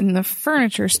work in the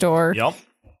furniture store. Yep.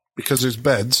 Because there's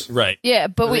beds. Right. Yeah,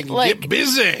 but we get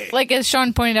busy. As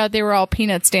Sean pointed out, they were all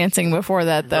Peanuts dancing before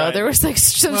that, though. Right. There was some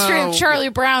straight up Charlie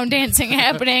Brown dancing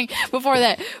happening before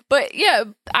that. But yeah,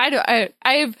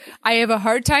 I have a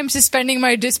hard time suspending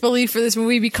my disbelief for this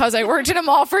movie because I worked in a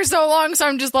mall for so long. So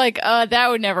I'm just that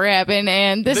would never happen,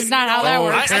 and this is not how that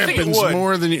works. I think it would.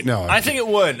 More than I think it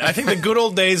would. I think the good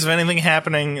old days of anything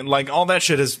happening, all that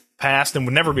shit is past and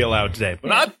would never be allowed today.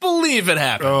 But I believe it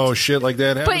happened. Oh, shit like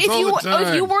that happens all the time.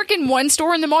 If you work in one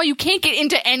store in the mall, you can't get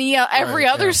into every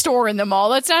other store in the mall.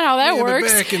 That's not how that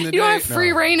works. You don't have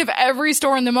free reign of every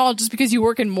store in the mall just because you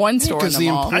work in one store in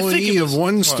the mall. Because the employee of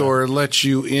one store lets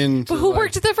you in. But who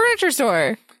worked at the furniture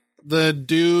store? The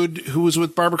dude who was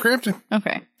with Barbara Crampton.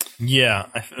 Okay. Yeah,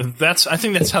 I think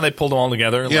that's how they pulled them all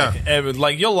together. Yeah.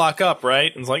 You'll lock up,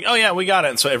 right? And it's oh yeah, we got it.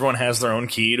 And so everyone has their own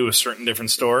key to a certain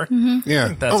different store. Mm-hmm.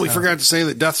 Yeah. We forgot to say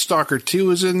that Deathstalker 2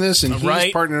 is in this, and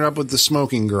he's partnered up with the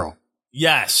smoking girl.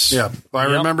 Yes. Yeah, I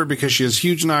remember because she has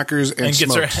huge knockers and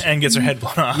gets her head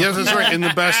blown off. Yeah, that's right. And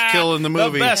the best kill in the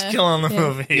movie. The best kill in the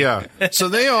movie. Yeah. So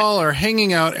they all are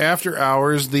hanging out after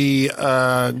hours. The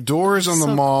doors on the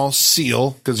mall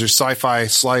seal because they're sci-fi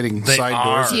sliding side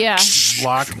doors. Yeah.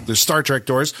 Lock. They're Star Trek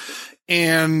doors.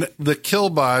 And the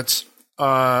killbots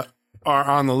are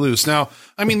on the loose. Now,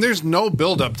 I mean, there's no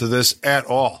build-up to this at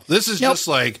all. This is just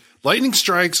like lightning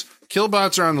strikes,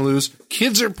 killbots are on the loose,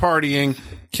 kids are partying,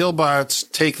 killbots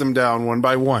take them down one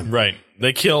by one. Right.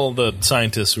 They kill the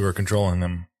scientists who are controlling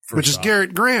them. Which is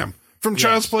Garrett Graham from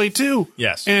Child's Play 2.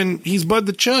 Yes. And he's Bud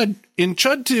the Chud in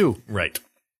Chud 2. Right.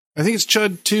 I think it's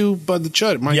Chud 2, Bud the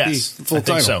Chud. It might be the full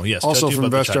title. So, yes. Also Chud 2, from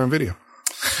Best on Video.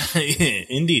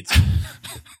 Indeed.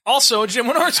 Also, a Jim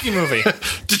Wynorski movie.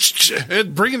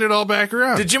 Bringing it all back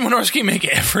around. Did Jim Wynorski make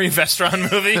every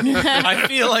Vestron movie? I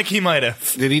feel like he might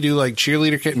have. Did he do like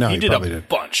Cheerleader Kid? No, he did probably a did.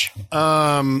 bunch.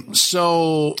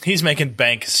 So he's making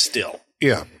bank still.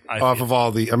 Yeah, off of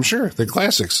all the, I'm sure, the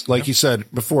classics. Like you said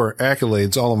before,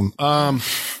 accolades, all of them.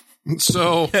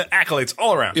 So accolades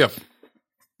all around. Yep.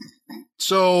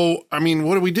 So, I mean,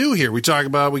 what do we do here? We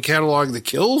catalog the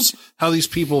kills, how these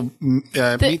people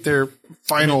meet their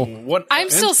final.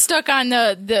 I'm still stuck on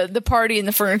the party in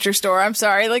the furniture store. I'm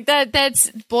sorry, like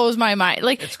that blows my mind.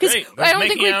 Like, it's great. There's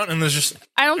making out and there's just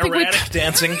erratic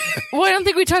dancing. Well, I don't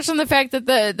think we touched on the fact that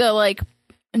the like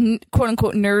quote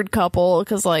unquote nerd couple,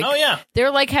 because like,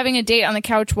 they're like having a date on the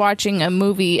couch watching a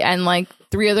movie, and like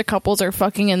 3 other couples are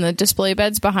fucking in the display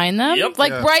beds behind them. Yep.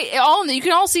 Like you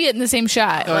can all see it in the same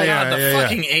shot. Oh, like,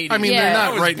 fucking 80s. I mean, they're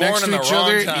not right next to each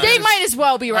other. They might as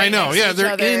well be right. I know. Next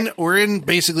to each other. We're in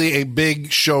basically a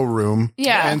big showroom.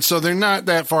 Yeah. And so they're not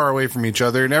that far away from each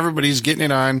other, and everybody's getting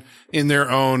it on in their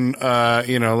own,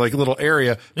 like little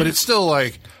area. But it's still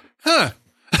like, huh.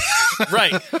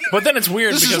 Right, but then it's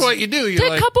weird. This is what you do.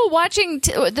 The couple watching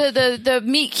the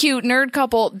meet cute nerd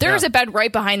couple. There's a bed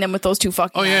right behind them with those two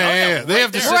fucking. Oh yeah. They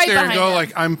have to sit there and go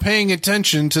like, I'm paying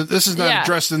attention to. This is not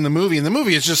addressed in the movie. In the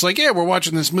movie, it's just like, we're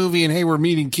watching this movie and hey, we're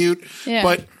meeting cute. Yeah.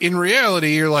 But in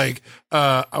reality, you're like,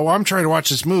 I'm trying to watch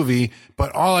this movie,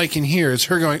 but all I can hear is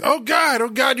her going, oh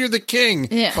God, you're the king.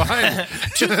 Yeah. Behind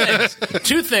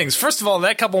Two things. First of all,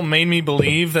 that couple made me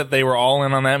believe that they were all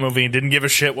in on that movie and didn't give a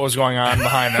shit what was going on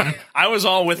behind them. I was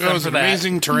all with them for that. It was an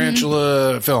amazing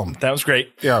tarantula film. That was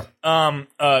great. Yeah.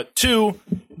 2,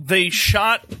 they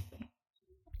shot.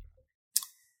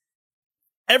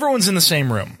 Everyone's in the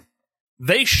same room.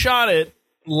 They shot it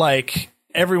like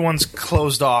everyone's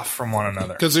closed off from one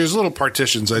another. Because there's little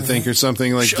partitions, I think, or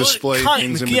something like display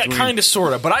things in between. Yeah, kind of,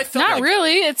 sort of. But I felt not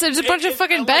really. It's a bunch of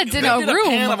fucking beds in a room. A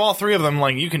pan of all 3 of them,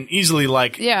 like you can easily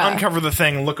uncover the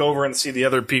thing, look over, and see the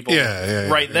other people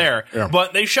there. Yeah.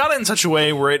 But they shot it in such a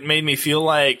way where it made me feel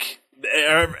like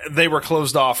they were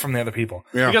closed off from the other people.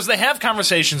 Yeah. Because they have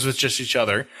conversations with just each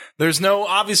other. There's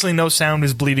obviously no sound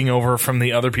is bleeding over from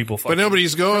the other people. But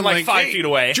nobody's going like 5 feet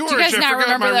away. George, do you guys not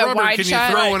remember that wide shot? Can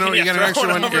you throw one over? You got an extra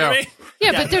one?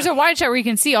 Yeah, but there's a wide shot where you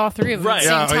can see all 3 of them at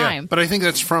the same time. But I think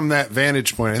that's from that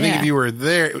vantage point. I think if you were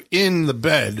there in the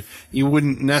bed, you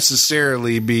wouldn't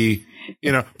necessarily be,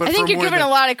 But I think you're giving a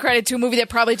lot of credit to a movie that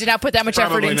probably did not put that much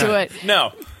effort into it.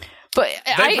 No. But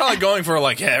they're probably going for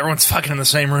everyone's fucking in the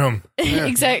same room. Yeah.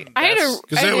 Exactly.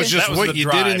 Because that was just what you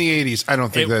did in the 80s. I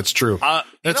don't think that's true.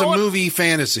 That's a movie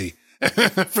fantasy. For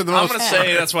the I'm going to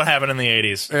say that's what happened in the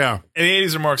 80s. Yeah. In the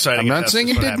 80s are more exciting. I'm not saying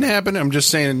it didn't happen. I'm just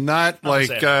saying not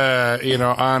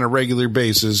on a regular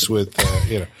basis with,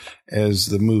 as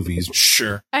the movies.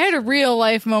 Sure. I had a real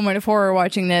life moment of horror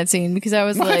watching that scene because I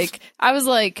was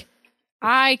like,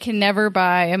 I can never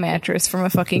buy a mattress from a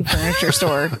fucking furniture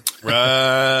store.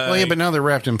 Right. Well, yeah, but now they're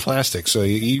wrapped in plastic, so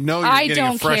you're getting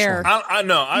a fresh one. I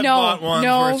know. I bought one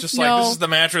where it's just this is the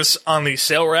mattress on the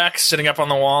sale rack sitting up on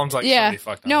the wall. I'm like, somebody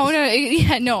fucked up.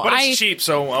 But it's cheap,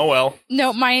 so oh well.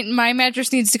 No, my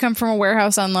mattress needs to come from a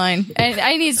warehouse online, and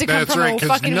I needs to come from a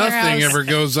fucking warehouse. Nothing ever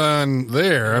goes on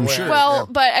there, I'm sure. Well,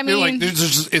 but I mean,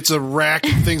 it's a rack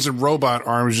of things and robot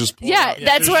arms just.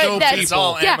 That's what. That's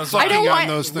all Amazon. I don't want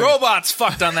those things. Robots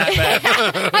fucked on that bed.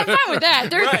 I'm fine with that.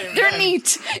 They're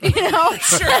neat, Sure.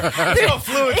 There's no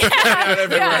fluid out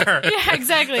everywhere. Yeah,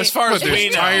 exactly. As far as we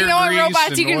know. What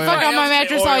robots you can fuck on my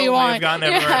mattress all you want. Gotten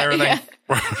everywhere and everything.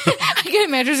 I get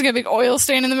a mattress, got a big oil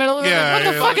stain in the middle of it. What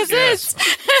the fuck is this?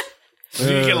 So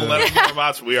you get 11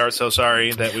 robots. We are so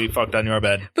sorry that we fucked on your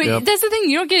bed. But that's the thing.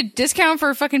 You don't get a discount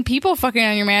for fucking people fucking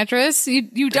on your mattress.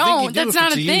 You don't. That's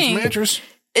not a thing. Mattress.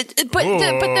 But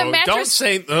the mattress. Don't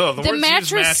say the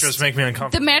words mattress make me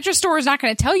uncomfortable. The mattress store is not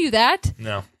going to tell you that.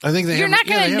 No, I think you're not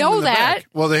going to know that. Back.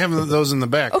 Well, they have those in the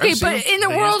back. Okay, but in the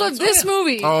world of this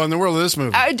movie, in the world of this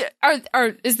movie,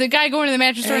 is the guy going to the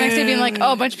mattress store next day being like,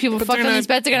 "Oh, a bunch of people fucked on these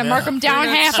beds. They're going to mark them down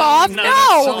half off"?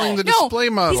 No, the display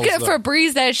models, he's going to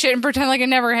Febreze that shit and pretend like it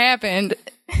never happened.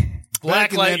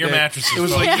 Blacklight your mattresses. It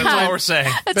was like that's all we're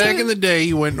saying. Back in the day,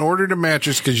 you went and ordered a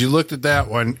mattress because you looked at that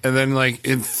one, and then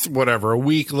a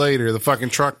week later, the fucking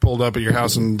truck pulled up at your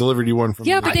house and delivered you one from.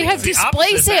 Yeah, but they have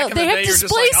display sales. They have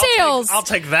display sales. I'll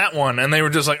take that one, and they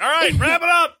were just like, "All right, wrap it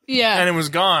up." Yeah, and it was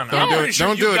gone.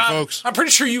 Don't do it, folks. I'm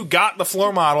pretty sure you got the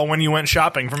floor model when you went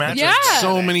shopping for mattresses. Yeah,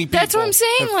 so many people. That's what I'm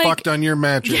saying. Like, fucked on your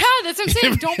mattress. Yeah, that's what I'm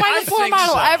saying. Don't buy the floor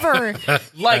model ever.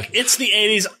 Like it's the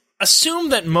 80s. Assume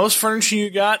that most furniture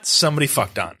you got, somebody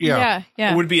fucked on. Yeah.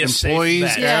 It would be a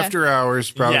employees safe bet. after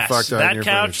hours probably fucked on that your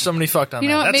couch, furniture. somebody fucked on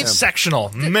that. That's sectional.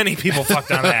 Many people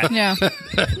fucked on that. Yeah.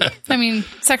 I mean,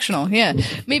 sectional. Yeah.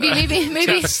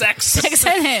 Maybe sex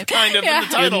in it. Kind of in the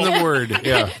title. In the word.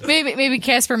 Yeah. maybe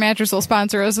Casper Mattress will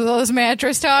sponsor us with all this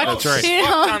mattress talk. That's right.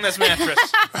 Fucked on this mattress.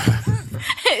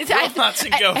 Robots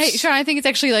and ghosts. Hey, Sean, I think it's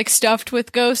actually like stuffed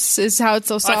with ghosts is how it's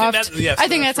so soft. I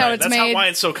think that's how it's made. That's why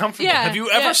it's so comfortable. Yeah, have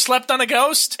you ever slept on a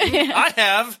ghost? Yeah. I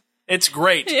have. It's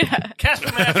great. Yeah.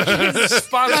 Casper Mattress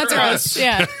sponsor us.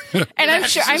 Yeah. And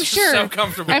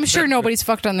I'm sure nobody's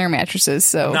fucked on their mattresses,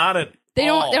 so not at they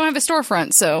don't have a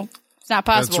storefront, so it's not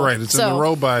possible. That's right. It's in the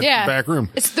robot back room.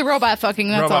 It's the robot fucking.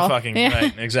 That's robot all. Fucking. Yeah.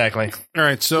 Right. Exactly. All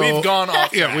right. So we've gone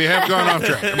off track. Yeah, we have gone off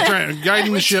track. I'm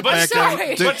guiding the ship back on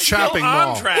the chopping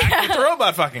mall. On track with the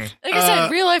robot fucking. Like I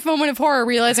said, real life moment of horror,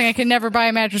 realizing I could never buy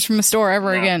a mattress from a store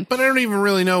ever again. But I don't even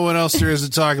really know what else there is to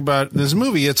talk about in this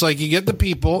movie. It's like you get the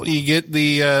people, you get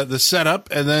the setup,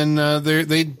 and then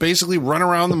they basically run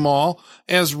around the mall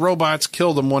as robots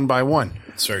kill them one by one.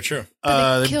 That's very true.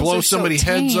 They blow somebody's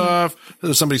heads off,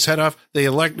 somebody's head off. The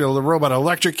robot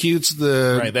electrocutes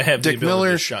they have Dick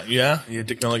Miller. Yeah,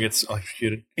 Dick Miller gets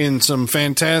electrocuted. In some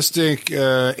fantastic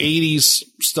 80s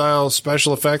style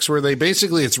special effects where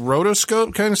it's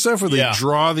rotoscope kind of stuff where they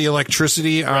draw the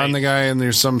electricity on the guy and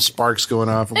there's some sparks going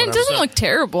off. And it doesn't look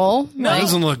terrible. No, it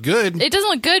doesn't look good. It doesn't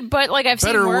look good, but like I've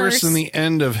seen worse. Better or worse than the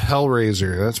end of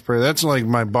Hellraiser. That's like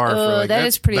my bar for like that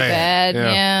is pretty bad.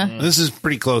 Yeah. This is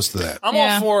pretty close to that. I'm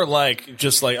all for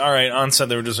all right, on set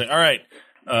they were just like, all right,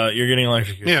 you're getting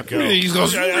electrocuted. Yeah, go. He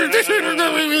goes right,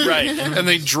 and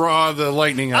they draw the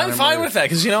lightning on him. I'm fine with that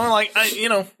because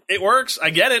it works. I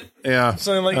get it. Yeah,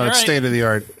 so like, it's state of the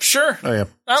art. Sure. Oh yeah,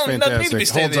 it doesn't need to be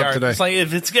state of the art. It's like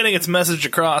if it's getting its message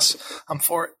across, I'm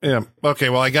for it. Yeah. Okay.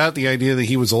 Well, I got the idea that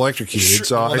he was electrocuted,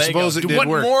 so I suppose it did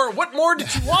work. What more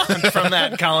did you want from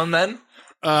that, Colin? Then.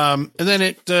 And then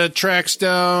it tracks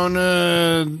down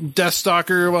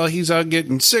Deathstalker while he's out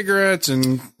getting cigarettes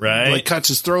and like cuts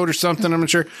his throat or something. I'm not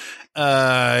sure.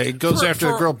 It goes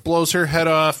after the girl, blows her head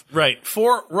off. Right.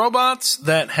 For robots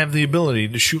that have the ability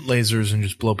to shoot lasers and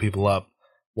just blow people up,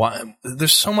 why?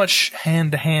 There's so much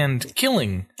hand-to-hand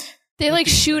killing. They like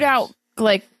shoot out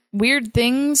like weird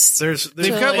things.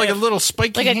 They've got like a little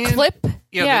spiky hand. Like a clip.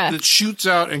 Yeah, that shoots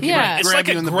out and can grab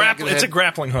you in the back of the head. It's a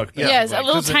grappling hook. Yeah, it's a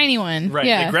little tiny one. Right.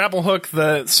 Yeah. The grapple hook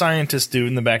the scientists do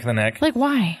in the back of the neck. Like,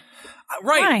 why?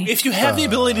 Right. Why? If you have the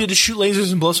ability to shoot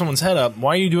lasers and blow someone's head up,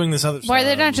 why are you doing this other stuff? Why are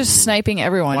they not just sniping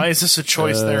everyone? Why is this a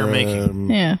choice they're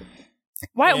making? Yeah.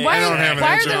 Why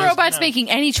are the robots making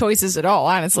any choices at all,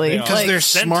 honestly? Because they're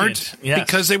smart. Yes.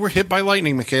 Because they were hit by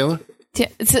lightning, Michaela.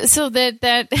 So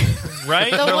that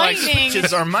right? the lightning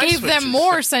gave them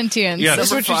more sentience. Yeah,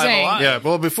 that's what you're saying. Yeah.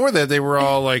 Well, before that, they were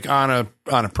all like on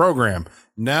a program.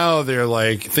 Now they're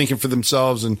like thinking for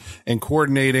themselves and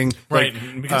coordinating. Right.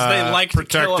 Like, because they like to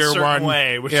kill a certain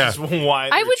way, which is why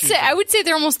I would say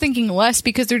they're almost thinking less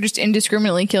because they're just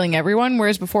indiscriminately killing everyone,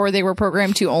 whereas before they were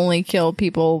programmed to only kill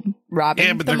people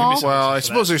robbing them all. Well, I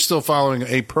suppose they're still following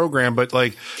a program, but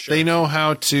like they know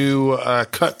how to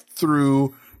cut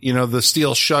through the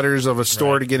steel shutters of a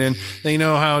store to get in. They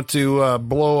know how to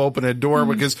blow open a door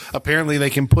because apparently they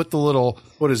can put the little,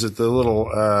 what is it? The little,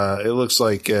 it looks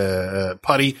like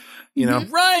putty,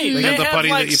 Right. They have the putty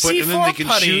that you put, and then they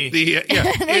can shoot the,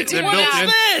 What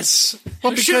is this?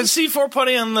 Well, because C4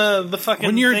 putty on the fucking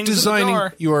when you're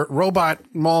designing your robot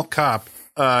mall cop,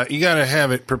 you got to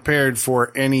have it prepared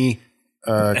for any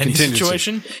contingency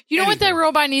situation. You know what that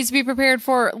robot needs to be prepared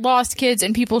for? Lost kids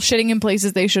and people shitting in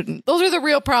places they shouldn't. Those are the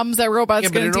real problems that robot's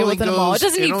going to deal with in a mall. It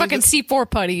doesn't need fucking C4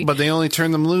 putty. But they only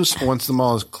turn them loose once the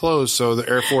mall is closed, so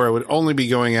therefore it would only be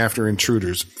going after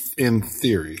intruders. In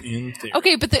theory.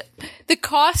 Okay, but the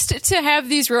cost to have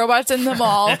these robots in the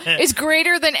mall is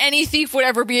greater than any thief would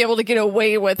ever be able to get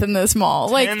away with in this mall.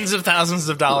 Like tens of thousands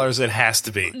of dollars, it has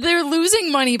to be. They're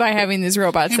losing money by having these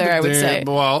robots there, I would say.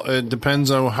 Well, it depends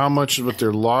on how much of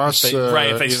their loss.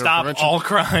 If they stop all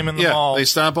crime in the mall. They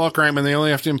stop all crime, and they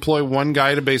only have to employ one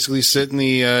guy to basically sit in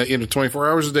the 24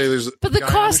 hours a day. But the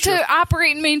cost to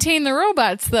operate and maintain the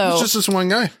robots, though. It's just this one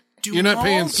guy. You're not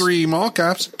paying 3 mall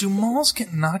cops. Do malls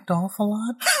get knocked off a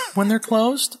lot when they're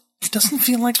closed? It doesn't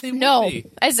feel like they would be.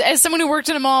 As someone who worked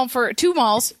in a mall for 2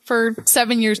 malls for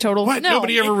 7 years total. What? No.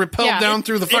 Nobody ever rappelled down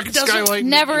through the fucking skylight?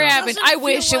 Never happened. I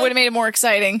wish it would have made it more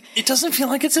exciting. It doesn't feel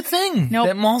like it's a thing. Nope.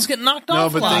 That malls get knocked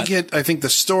off a lot. I think the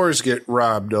stores get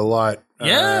robbed a lot.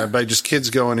 By just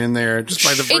kids going in there, just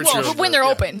by the virtue of when they're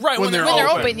open. Right, when they're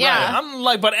open, yeah. I'm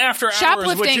like, but after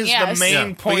hours, which is the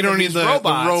main point you don't of need these the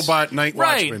robot night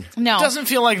right. watchman. No. It doesn't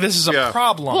feel like this is a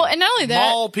problem. Well, and not only that.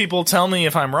 Mall people tell me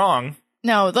if I'm wrong.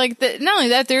 No, like, not only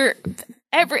that, they're...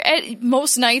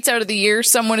 most nights out of the year,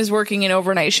 someone is working an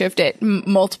overnight shift at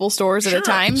multiple stores at a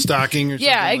time. Stocking or something.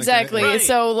 Yeah, exactly. Like that. Right.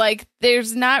 So, like,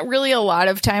 there's not really a lot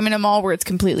of time in a mall where it's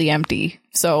completely empty.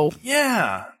 So...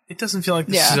 Yeah. It doesn't feel like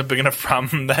this is a big enough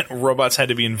problem that robots had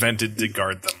to be invented to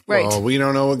guard them. Right. Well, we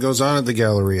don't know what goes on at the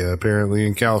Galleria, apparently,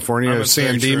 in California,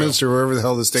 San Dimas, or wherever the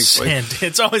hell this takes place.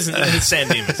 It's always San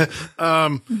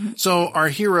Dimas. So our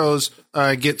heroes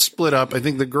get split up. I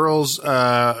think the girls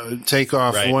take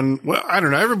off one. Well, I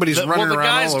don't know. Everybody's running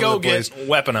around all over the place. The guys go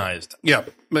get weaponized. Yeah,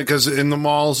 because in the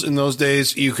malls in those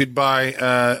days, you could buy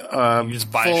you just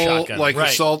buy a shotgun. Like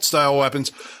assault-style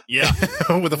weapons. Yeah.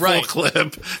 With a full clip.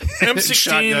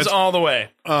 M16s all the way.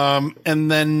 And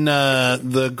then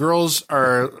the girls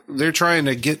they're trying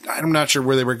to get, I'm not sure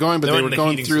where they were going, but they were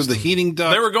going through the heating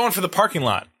duct. They were going for the parking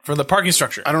lot, for the parking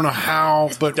structure. I don't know how,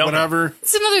 but whatever.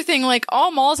 It's another thing, like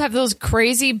all malls have those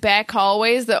crazy back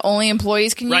hallways that only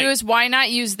employees can use. Why not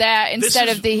use that instead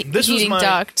of the heating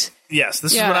duct? Yes,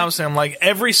 this is what I was saying. Like,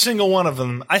 every single one of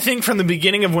them, I think from the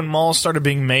beginning of when malls started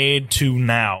being made to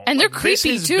now. And they're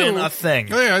creepy, this has been a thing.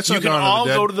 Oh, yeah, I saw you can all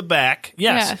go to the back.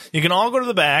 Yes. Yeah. You can all go to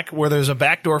the back where there's a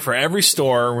back door for every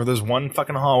store, where there's one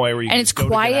fucking hallway where you can it's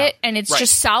quiet, and it's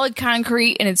just solid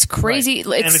concrete, and it's crazy.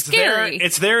 Right. It's scary.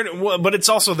 It's there, but it's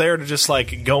also there to just,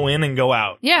 like, go in and go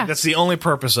out. Yeah. That's the only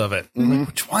purpose of it.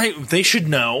 Mm-hmm. Why? They should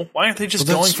know. Why aren't they just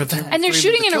going for that? And they're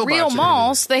shooting in a real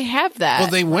mall, so they have that.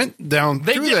 Well, they went down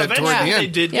through that toward the end. They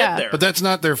did get there. But that's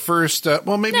not their first.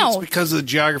 Well, maybe it's because of the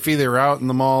geography. They were out in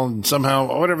the mall, and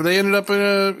somehow, whatever, they ended up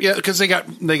in because they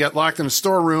got locked in a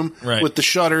storeroom with the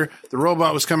shutter. The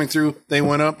robot was coming through. They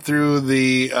went up through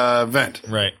the vent.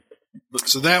 Right.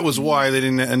 So that was why they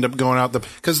didn't end up going out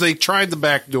because they tried the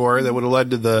back door that would have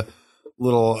led to the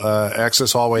little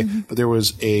access hallway, but there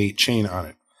was a chain on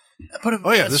it. But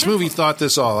this movie thought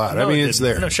this all out. No, I mean, it's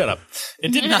there. No, shut up.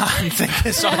 It did not think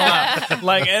this all out.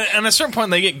 Like, and at a certain point,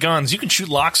 they get guns. You can shoot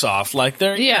locks off. Like,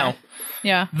 they're, you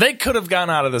know, they could have gotten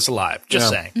out of this alive. Just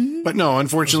saying. Mm-hmm. But no,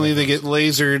 unfortunately, they get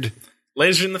lasered.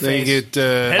 Lasered in the face. They get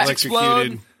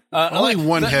electrocuted. Only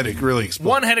one head really exploded.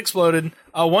 One head exploded.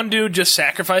 One dude just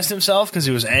sacrificed himself because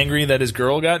he was angry that his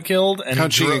girl got killed. And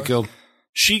how'd she get killed?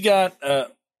 She got...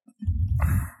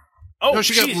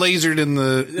 she got lasered in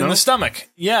the stomach.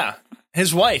 Yeah.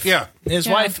 His wife. Yeah. His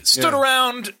wife stood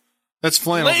around. That's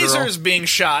flannel lasers girl. being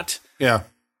shot. Yeah.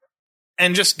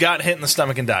 And just got hit in the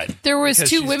stomach and died. There was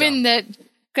 2 women that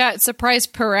got surprise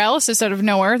paralysis out of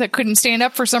nowhere that couldn't stand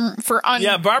up for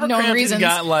unknown Barbara Crampton reasons.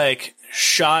 got like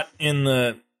shot in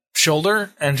the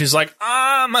shoulder, and she's like,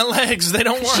 my legs, they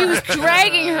don't work. She was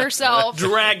dragging herself.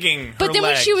 But then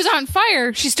when she was on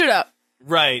fire, she stood up.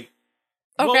 Right.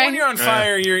 Okay. Well, when you're on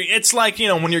fire, it's like,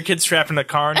 when your kid's trapped in a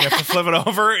car and you have to flip it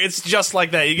over. It's just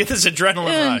like that. You get this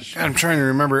adrenaline rush. I'm trying to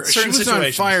remember. She was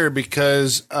on fire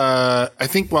because I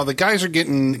think while the guys are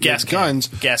getting guns,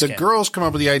 the girls come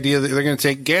up with the idea that they're going to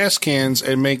take gas cans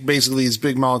and make basically these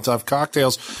big Molotov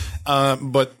cocktails.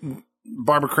 But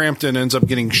Barbara Crampton ends up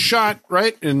getting shot,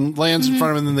 right, and lands in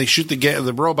front of him. And then they shoot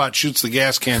the robot shoots the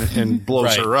gas can and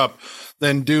blows her up.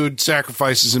 Then dude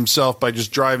sacrifices himself by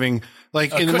just driving.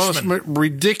 Like in the most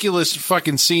ridiculous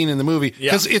fucking scene in the movie.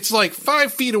 Because it's like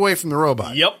 5 feet away from the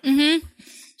robot. Yep. Mm-hmm.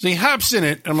 So he hops in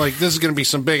it. I'm like, this is going to be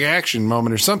some big action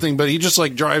moment or something. But he just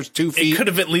like drives 2 feet. It could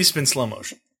have at least been slow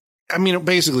motion. I mean, it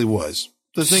basically was.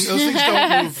 Those things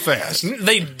don't move fast.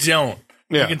 They don't.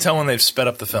 You can tell when they've sped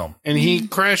up the film. And he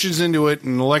crashes into it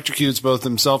and electrocutes both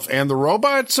himself and the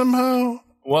robot somehow.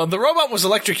 Well, the robot was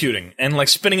electrocuting and like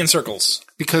spinning in circles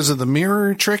because of the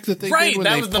mirror trick that they did when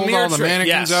they pulled all the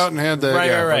mannequins out and had the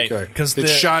right. Because it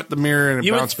shot the mirror and it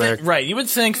bounced back. Right, you would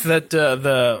think that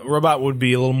the robot would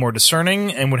be a little more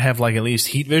discerning and would have like at least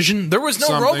heat vision. There was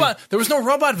no robot. There was no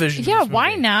robot vision. Yeah,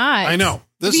 why not? I know.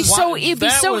 It'd be so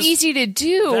easy to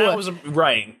do. That was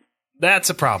right.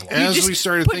 That's a problem. As we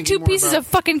started put thinking two pieces of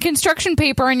fucking construction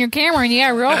paper on your camera and you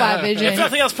got robot vision. If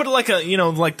nothing else, put it like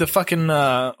like the fucking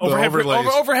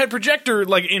overhead projector,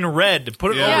 like in red.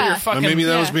 Put it over your fucking. Maybe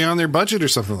that was beyond their budget or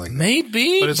something like that.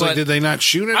 Maybe, but it's like, did they not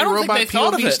shoot any robot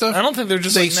POV stuff? I don't think they're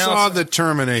just. They saw the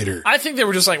Terminator. I think they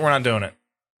were just like, we're not doing it.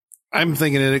 I'm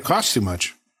thinking it costs too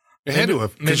much. It had to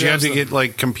have, because you had to get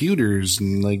like computers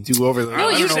and like do over the. No,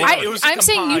 I'm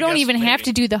saying you don't even have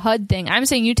to do the HUD thing. I'm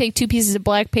saying you take two pieces of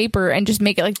black paper and just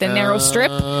make it like the narrow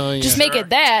strip. Just make it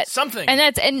that something,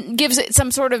 and gives it some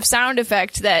sort of sound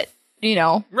effect that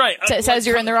says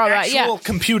you're in the robot. Yeah,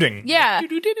 computing. Yeah,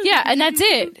 and that's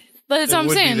it. That's what I'm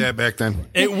saying. It would be that back then.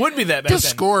 It would be that back then. The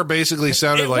score basically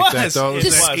sounded like that, though. It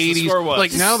was the 80s.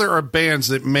 Like, now there are bands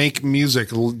that make music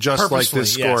just like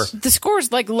this score. Yes. The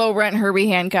score's like low-rent Herbie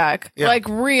Hancock. Yeah. Like,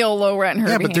 real low-rent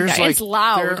Herbie Hancock. It's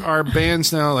loud. There are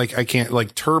bands now,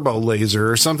 like Turbo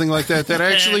Laser or something like that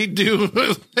actually do.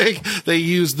 They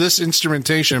use this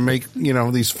instrumentation to make,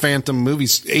 these phantom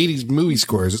movies, 80s movie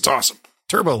scores. It's awesome.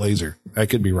 Turbo Laser. I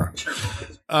could be wrong.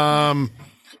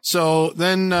 So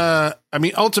then,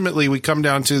 ultimately we come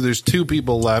down to there's two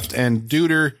people left, and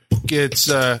Duder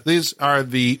gets, these are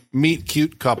the meet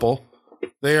cute couple.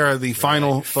 They are the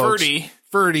final folks.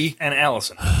 Ferdy. And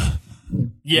Allison.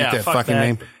 Yeah, that fucking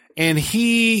name. And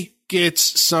he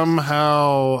gets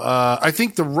somehow, I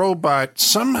think the robot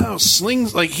somehow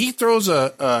slings, like he throws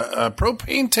a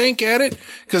propane tank at it,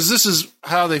 because this is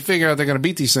how they figure out they're going to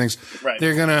beat these things. Right.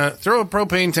 They're going to throw a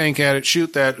propane tank at it,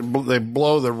 shoot that, they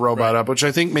blow the robot up, which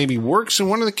I think maybe works in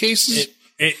one of the cases.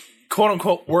 It quote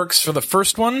unquote works for the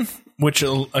first one, which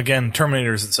again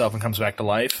terminators itself and comes back to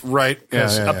life. Right.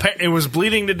 It was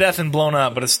bleeding to death and blown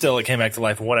up, but it came back to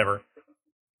life or whatever.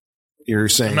 You're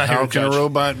saying, how can a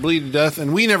robot bleed to death?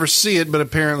 And we never see it, but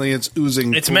apparently it's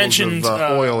oozing it's mentioned,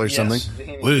 of oil or something.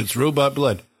 Well, it's robot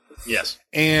blood. Yes.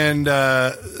 And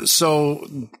so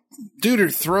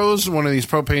Duder throws one of these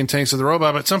propane tanks at the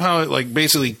robot, but somehow it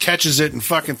basically catches it and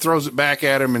fucking throws it back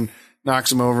at him and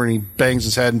knocks him over, and he bangs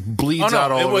his head and bleeds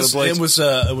out all over the place.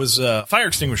 It was a fire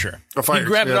extinguisher. He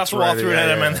grabbed it off the wall, threw it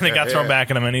at him, and then it got thrown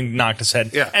back at him, and he knocked his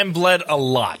head and bled a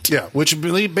lot. Yeah, which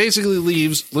basically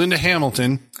leaves Linda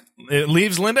Hamilton. It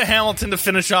leaves Linda Hamilton to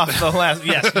finish off the last.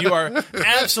 Yes, you are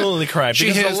absolutely correct.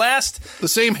 She has the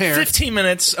same hair. 15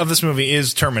 minutes of this movie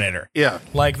is Terminator. Yeah.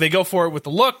 Like, they go for it with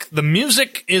the look. The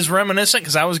music is reminiscent,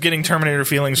 because I was getting Terminator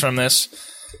feelings from this.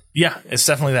 Yeah, it's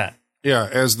definitely that. Yeah,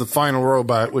 as the final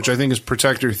robot, which I think is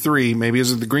Protector 3. Maybe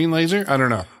is it the green laser? I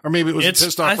don't know. Or maybe it was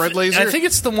pissed off red laser? I think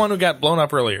it's the one who got blown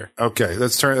up earlier. Okay,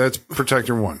 that's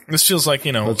Protector 1. This feels like,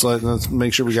 Let's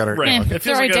make sure we got it right.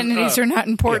 Their identities are not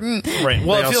important. Yeah. Right.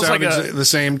 Well, it feels like the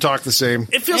same, talk the same.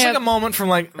 It feels like a moment from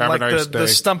the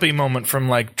Stumpy moment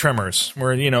from Tremors,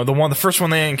 where the first one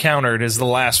they encountered is the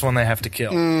last one they have to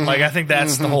kill. I think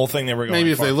that's the whole thing they were going.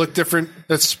 Maybe for. If they look different,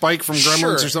 that's Spike from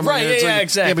Gremlins or something. Right?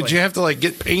 Exactly. Yeah, but you have to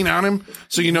get paint on him,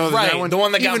 so that one, the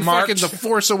one that got marked. Even fucking The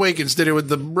Force Awakens did it with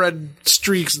the red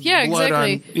streaks. Yeah, blood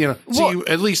exactly. On, so you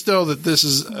at least know that this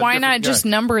is. Why not just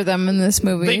number them in this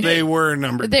movie? They were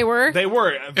numbered. They were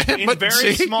in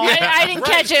very small. I didn't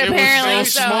catch it apparently. It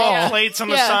was so small plates on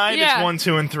the side. It's 1,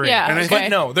 2, and 3. Yeah, but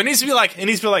no, there needs to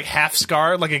be half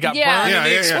scarred, like it got burned in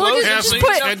the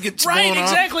explosion. Right,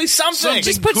 exactly. Something.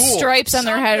 Just put stripes on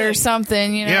their head or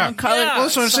something. Yeah. Color. Well,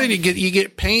 that's what I'm saying. You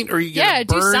get paint or you get a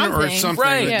burn or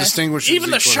something that distinguishes.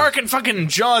 Even the shark and fucking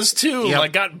Jaws too,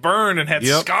 got burned and had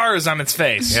scars on its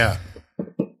face. Yeah.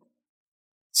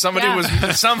 Somebody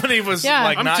was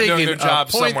not doing their job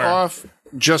point somewhere. Off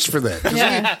just for that.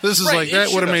 Yeah. This is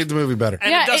that would have made the movie better.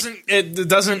 And it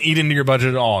doesn't eat into your budget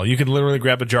at all. You could literally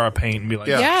grab a jar of paint and be like,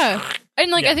 yeah.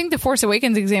 And I think the Force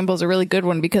Awakens example is a really good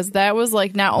one, because that was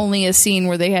not only a scene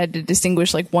where they had to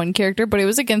distinguish one character, but it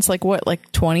was against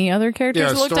 20 other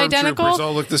characters who looked identical.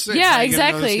 All looked the same. Yeah,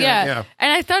 exactly. Yeah.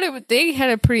 And I thought they had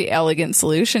a pretty elegant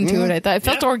solution to it. I thought it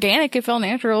felt organic, it felt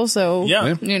natural. So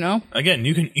again,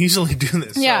 you can easily do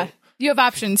this. Yeah. So. You have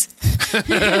options.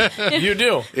 You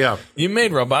do. Yeah. You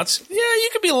made robots. Yeah, you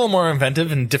could be a little more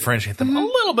inventive and differentiate them a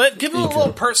little bit. Give them a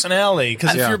little personality.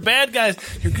 Because if you're bad guys,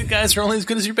 your good guys are only as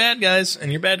good as your bad guys.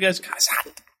 And your bad guys,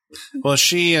 Well,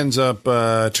 she ends up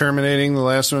terminating the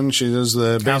last one. She does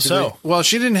the... How so? Well,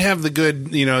 she didn't have the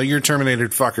good, you're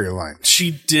terminated fucker line.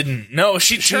 She didn't. No,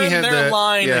 she turned their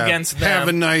line against them. Have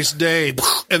a nice day.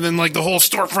 And then, the whole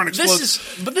storefront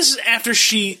explodes. This is after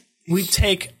we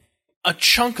take a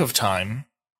chunk of time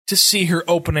to see her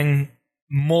opening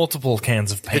multiple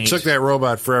cans of paint. It took that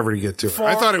robot forever to get to her.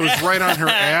 I thought it was right on her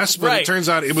ass, but it turns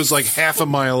out it was half a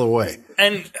mile away.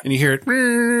 And you hear it.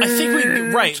 I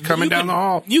think it's coming down the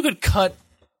hall. You could cut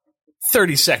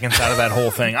 30 seconds out of that whole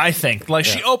thing, I think.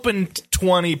 She opened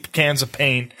 20 cans of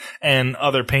paint and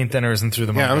other paint thinners and threw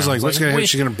them on. Yeah, I was like, what's going to happen?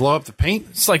 She's going to blow up the paint?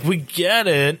 It's we get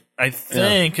it. I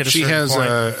think at a she has point.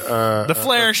 The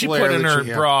flare she put in her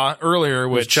bra earlier,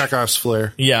 which Chekhov's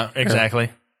flare. Yeah, exactly.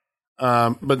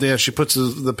 But yeah, she puts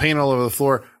the paint all over the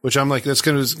floor, which I'm like, that's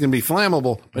going to be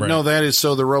flammable. But no, that is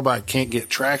so the robot can't get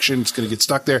traction. It's going to get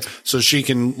stuck there, so she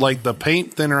can light the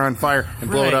paint thinner on fire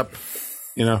and blow it up.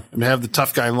 And have the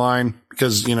tough guy line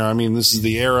because this is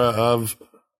the era of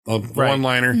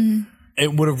one-liner. Mm-hmm.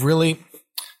 It would have really.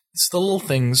 It's the little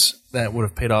things that would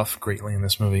have paid off greatly in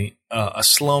this movie. A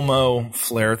slow-mo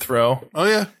flare throw. Oh,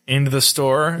 yeah. Into the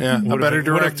store. Yeah, a better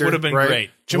director. Would have been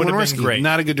great. Jim Wynorski,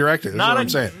 not a good director. That's what I'm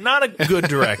saying. Not a good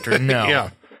director, no.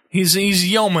 Yeah. He's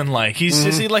yeoman-like. He's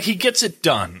he gets it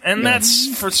done. And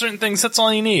that's, for certain things, that's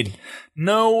all you need.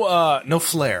 No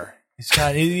flair.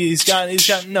 He's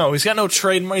got no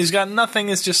trademark. He's got nothing.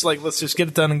 It's just let's just get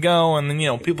it done and go. And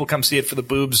then, people come see it for the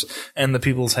boobs and the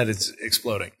people's head is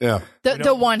exploding. Yeah.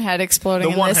 The one head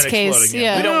exploding in this case.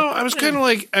 Yeah. I was kind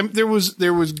of there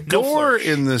was gore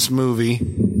in this movie.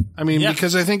 I mean,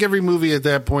 because I think every movie at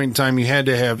that point in time you had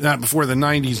to have, not before the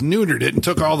 90s, neutered it and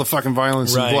took all the fucking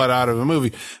violence and blood out of a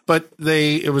movie. But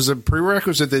it was a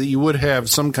prerequisite that you would have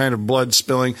some kind of blood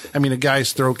spilling. I mean, a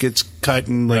guy's throat gets cut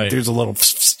and there's a little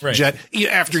jet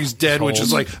after he's dead, which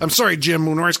is I'm sorry, Jim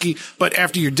Wynorski, but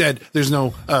after you're dead, there's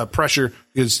no pressure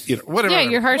because, whatever. Yeah,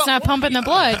 your heart's not pumping the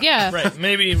blood. Yeah. Right.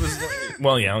 Maybe it was,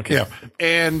 okay. Yeah.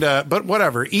 And, but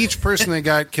whatever. Each person that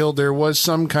got killed, there was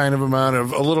some kind of amount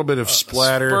of, a little bit of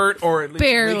splatter. Spurt or at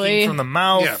least leaking from the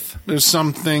mouth. Yeah. There's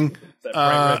something.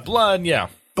 Bright red blood. Yeah.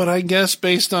 But I guess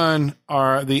based on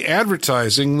the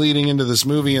advertising leading into this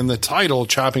movie and the title,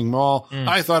 Chopping Mall,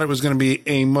 I thought it was going to be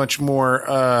a much more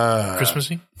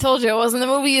Christmassy. Told you it wasn't the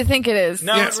movie you think it is.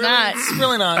 No, it's not. It's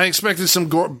really not. I expected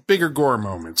some bigger gore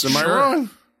moments. Am I wrong?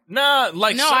 No,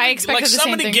 I expected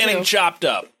somebody getting chopped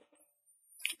up.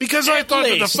 Because I thought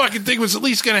that the fucking thing was at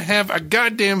least going to have a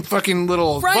goddamn fucking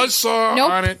little buzzsaw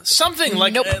on it. Something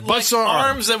buzzsaw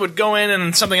arms that would go in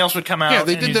and something else would come out. Yeah,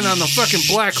 they did that on the fucking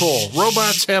black hole.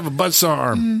 Robots have a buzzsaw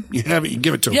arm. You have it, you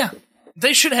give it to them. Yeah.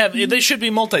 They should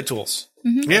be multi-tools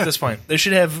at this point. They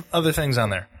should have other things on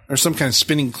there. Or some kind of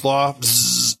spinning claw.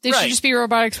 They should just be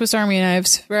robotic Swiss Army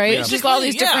knives, right? Yeah. Just all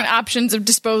these different options of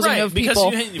disposing of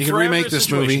people. You can remake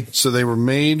this movie, so they were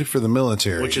made for the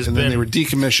military, and then they were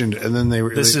decommissioned, and then they were...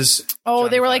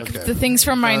 they were the things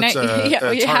from my night.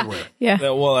 Hardware. Yeah.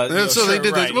 So they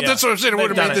did this. Well, that's what I'm saying. It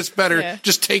would have made this better. Yeah.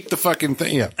 Just take the fucking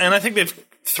thing. Yeah. And I think they've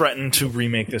threatened to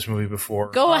remake this movie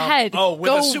before. Go ahead. Go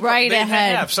right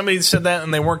ahead. Somebody said that,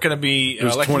 and they weren't going to be... It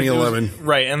was 2011.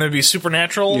 Right, and there'd be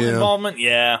supernatural involvement.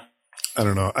 Yeah. I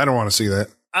don't know. I don't want to see that.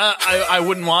 I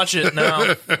wouldn't watch it.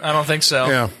 No, I don't think so.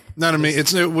 Yeah, not me.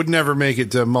 It would never make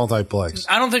it to multiplex.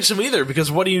 I don't think so either.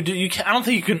 Because what do you do? I don't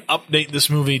think you can update this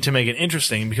movie to make it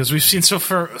interesting. Because we've seen so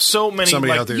many.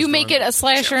 Somebody out there you make it a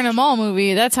slasher in a mall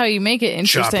movie. That's how you make it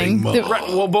interesting. But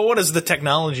what is the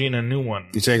technology in a new one?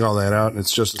 You take all that out, and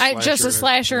it's just a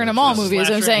slasher in a mall movie. Is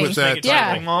what I'm saying. With that,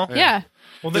 yeah.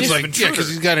 Well, then it's because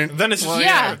he's got it. Then it's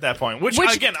at that point. Which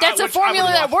again, that's a formula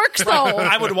that works, though.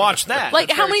 I would watch that.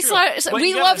 How many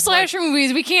we love slasher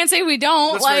movies? We can't say we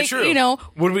don't. That's very true.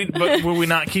 Would we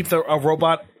not keep a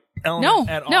robot element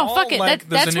at all? No, fuck it.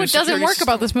 That's what doesn't work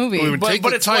about this movie. We would take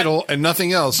the title and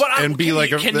nothing else and be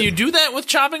like... Can you do that with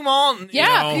Chopping Mall?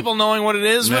 Yeah. People knowing what it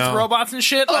is with robots and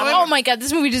shit? Oh my god,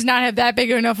 this movie does not have that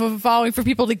big enough of a following for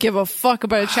people to give a fuck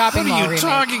about a Chopping Mall remake.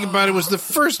 What are you talking about? It was the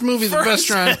first movie the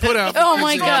Vestron put out. Oh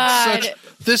my god.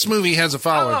 This movie has a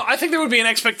following. I think there would be an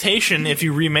expectation if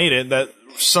you remade it that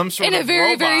some sort of in a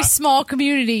very, very small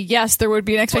community, yes, there would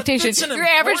be an expectation. Your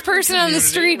average person on the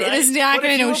street is not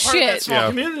going to know shit. That small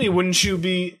community, wouldn't you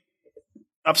be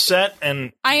upset?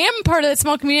 And I am part of that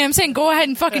small community. I'm saying go ahead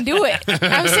and fucking do it.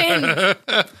 I'm saying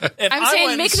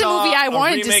make the movie I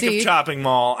wanted to see. Remake of Chopping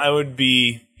Mall, I would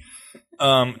be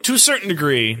to a certain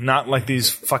degree, not like these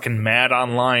fucking mad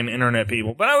online internet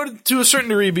people, but I would, to a certain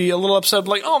degree, be a little upset,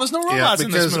 like, oh, there's no robots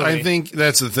in this movie. Because I think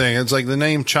that's the thing. It's like the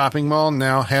name Chopping Mall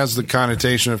now has the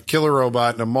connotation of killer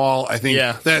robot in a mall. I think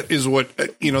that is what,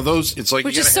 those, it's like.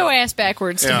 Which is so ass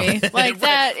backwards to me. Like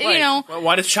that, Well,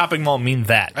 why does Chopping Mall mean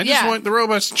that? I just want the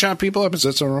robots to chop people up. Is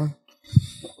that so wrong?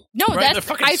 No,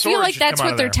 I feel like that's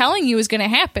what they're telling you is going to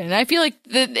happen. I feel like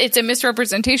it's a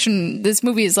misrepresentation. This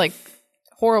movie is like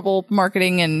horrible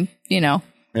marketing and, Yeah.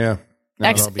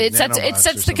 It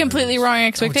sets the completely wrong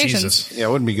expectations. Yeah,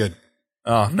 it wouldn't be good.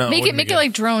 Oh, no. Make it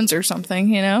like drones or something,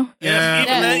 Yeah. Even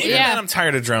then, I'm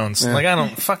tired of drones. Yeah.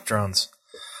 Like, fuck drones.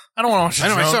 I don't want to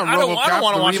watch a drone. I don't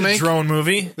want to watch a drone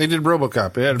movie. They did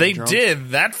RoboCop. They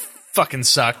did. That fucking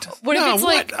sucked. What if it's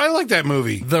like I like that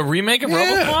movie. The remake of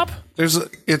RoboCop?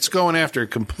 It's going after a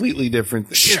completely different.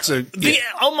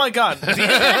 Oh my god!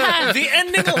 The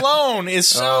ending alone is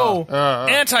so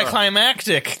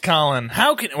anticlimactic, Colin.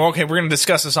 How can? Okay, we're going to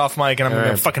discuss this off mic, and I'm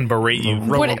going to fucking berate you.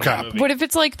 RoboCop. What if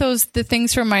it's like the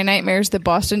things from My Nightmares, the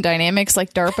Boston Dynamics,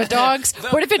 like DARPA dogs?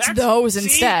 What if it's those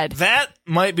instead? That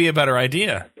might be a better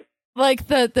idea. Like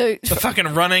the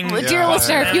fucking running. Dear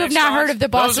listener, if you have not heard of the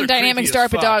Boston Dynamics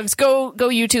DARPA dogs, go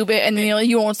YouTube it, and then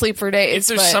you won't sleep for days.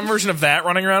 If there's some version of that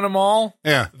running around a mall,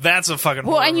 that's a fucking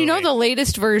well, and the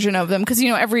latest version of them, because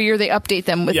every year they update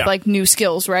them with like new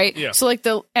skills, right? Yeah. So like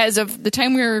as of the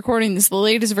time we were recording this, the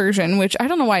latest version, which I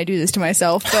don't know why I do this to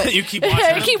myself, but you keep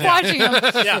watching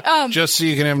them. Just so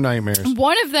you can have nightmares.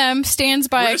 One of them stands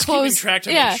by a closed. Keeping track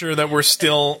to make sure that we're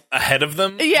still ahead of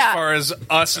them as far as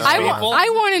us as people. I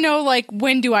want to know, like,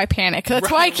 when do I panic?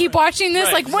 That's why I keep watching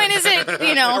this. Like, when is it?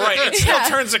 Right. It still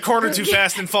turns a corner too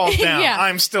fast and falls down.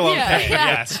 I'm still okay.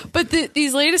 Yes. But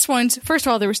these latest ones, first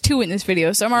of all, there was 2 in this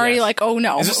video, so I'm already like, oh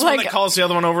no. Is this one that calls the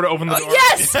other one over to open the door?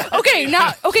 Yes.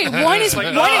 One is like,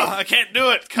 I can't do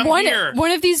it. Come here.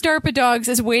 One of these DARPA dogs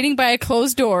is waiting by a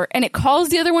closed door, and it calls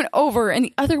the other one over, and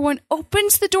the other one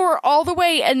opens the door all the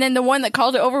way, and then the one that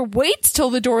called it over waits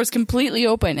till the door is completely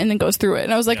open and then goes through it.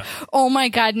 And I was like, oh my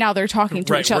god, now they're talking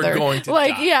to each other. We're going to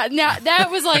die. Now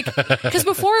that was like, because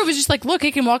before it was just like, look,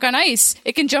 it can walk on ice,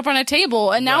 it can jump on a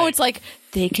table, and now it's like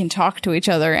they can talk to each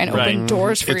other and open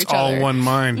doors for each other. It's all one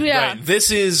mind. Yeah. Right.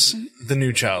 This is the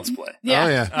new Child's Play. Yeah. Oh,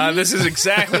 yeah. This is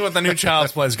exactly what the new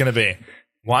Child's Play is going to be.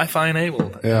 Wi-Fi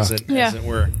enabled, as it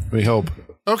were. We hope.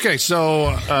 Okay, so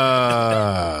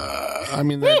I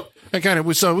mean that.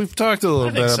 So we've talked a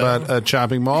little bit about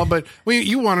Chopping Mall, but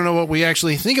you want to know what we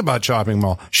actually think about Chopping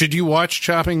Mall. Should you watch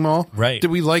Chopping Mall? Right. Did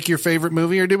we like your favorite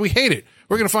movie or did we hate it?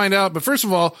 We're going to find out. But first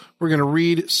of all, we're going to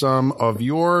read some of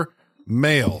your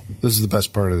mail. This is the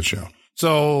best part of the show.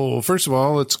 So first of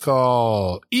all, let's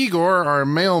call Igor, our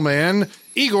mailman.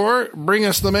 Igor, bring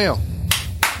us the mail.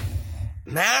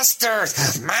 Masters,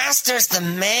 the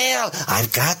mail.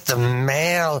 I've got the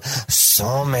mail.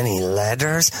 So many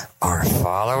letters. Our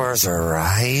followers are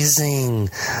rising.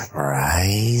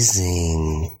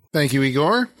 Thank you,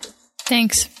 Igor.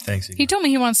 Thanks, Igor. He told me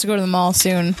he wants to go to the mall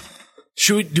soon.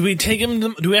 Do we take him?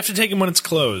 Do we have to take him when it's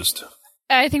closed?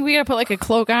 I think we gotta put like a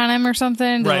cloak on him or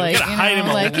something. Right, we gotta hide him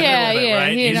a little bit,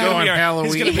 right? He's going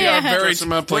Halloween. He's gonna be our very.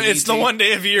 It's the one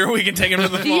day of year we can take him to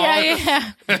the mall.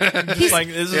 Yeah. Just like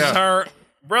this is our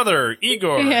brother,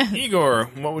 Igor. Yeah. Igor,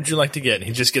 what would you like to get?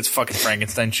 He just gets fucking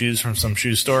Frankenstein shoes from some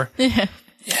shoe store. Yeah.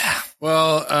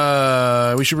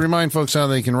 Well, we should remind folks how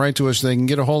they can write to us. They can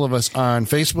get a hold of us on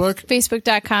Facebook.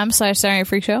 Facebook.com/Saturday Night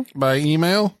Freak Show. By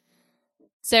email.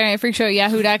 Saturday Night Freak Show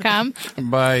Yahoo.com.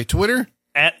 By Twitter.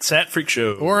 At Sat Freak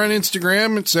Show. Or on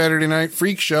Instagram at Saturday Night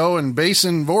Freak Show. And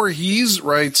Basin Voorhees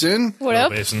writes in. What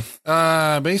up? Basin?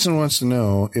 Basin wants to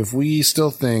know if we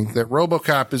still think that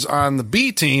RoboCop is on the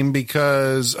B team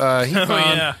because he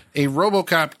found a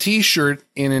RoboCop t-shirt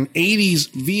in an 80s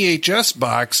VHS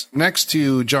box next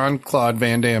to Jean-Claude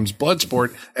Van Damme's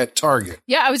Bloodsport at Target.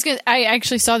 Yeah, I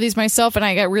actually saw these myself and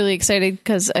I got really excited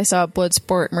because I saw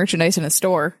Bloodsport merchandise in a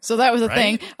store. So that was a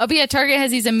thing. But yeah, Target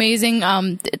has these amazing,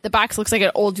 the box looks like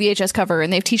an old VHS cover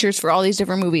and they have t-shirts for all these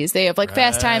different movies. They have like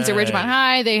Fast Times at Ridgemont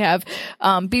High. They have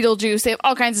Beetlejuice. They have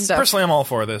all kinds of stuff. Personally, I'm all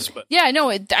for this. But yeah, no,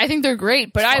 I think they're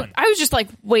great. But I was just like,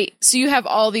 wait, so you have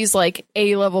all these like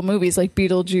A-level movies like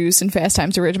Beetlejuice and Fast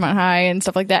Times at Ridgemont High and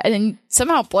stuff like that. And then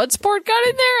somehow Bloodsport got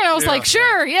in there. And I was like,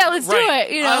 sure, let's do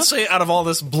it. You know? I'll say out of all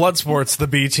this, Bloodsport's the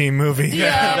B team movie.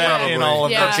 In all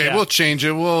of Okay, we'll change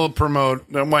it. We'll promote.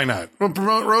 Why not? We'll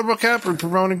promote RoboCop. We're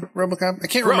promoting RoboCop. I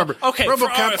can't remember. Okay,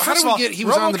 RoboCop. How do we get? He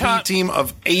was on the B team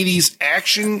of 80s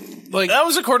action. Like that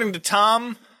was according to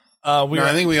Tom.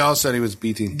 I think we all said he was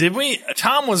B-Team. Did we?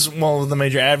 Tom was, the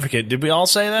major advocate. Did we all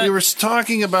say that? We were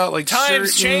talking about, like,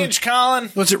 times change,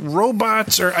 Colin. Was it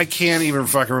robots or I can't even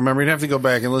fucking remember. You'd have to go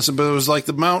back and listen, but it was like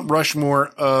the Mount Rushmore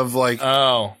of, like,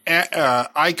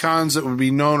 icons that would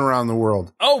be known around the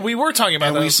world. Oh, we were talking about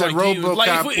and that. We said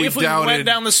RoboCop. If we went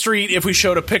down the street, if we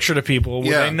showed a picture to people,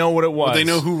 would they know what it was? Would they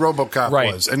know who RoboCop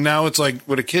was? And now it's like,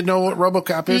 would a kid know what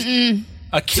RoboCop is? Mm-mm.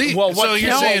 A kid? See, so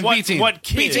you're saying B-Team. What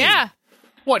kid? B-Team. Yeah.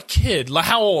 What kid?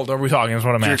 How old are we talking? Is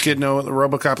what I'm asking. Does your kid know what the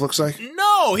RoboCop looks like?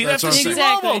 No, he'd have to see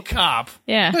RoboCop.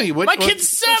 Yeah. No, my kid's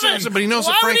 7, but he knows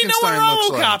what Frankenstein looks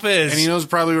like. RoboCop is. And he knows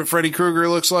probably what Freddy Krueger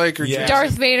looks like. Or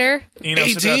Darth Vader. He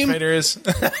knows what Darth Vader is.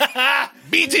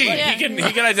 B-Team. Yeah.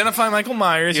 He can identify Michael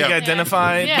Myers. He can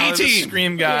identify B-Team.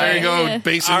 Scream guy. There you go. Yeah.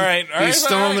 Basing, all right. He's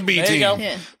still on the B-Team. There you go.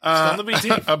 Still on the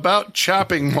B-Team. About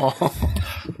Chopping Mall.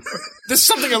 There's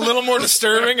something a little more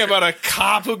disturbing about a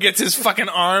cop who gets his fucking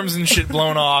arms and shit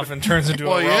blown off and turns into a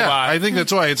robot. Yeah, I think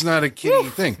that's why it's not a kiddie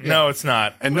thing. Yeah. No, it's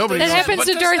not. And nobody. That happens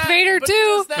to Darth Vader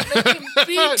too. Does that make him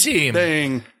B-Team?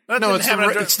 Dang. No,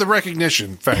 it's the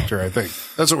recognition factor. I think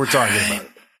that's what we're talking about.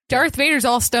 Darth Vader's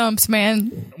all stumps,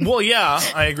 man. Well, yeah,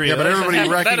 I agree. Yeah, but everybody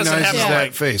recognizes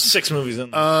that face. 6 movies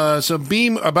in. So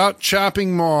about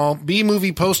Chopping Mall, B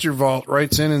Movie Poster Vault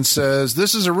writes in and says,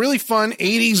 "This is a really fun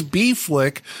 80s B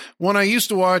flick, one I used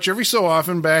to watch every so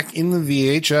often back in the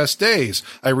VHS days.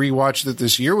 I rewatched it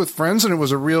this year with friends, and it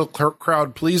was a real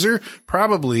crowd pleaser.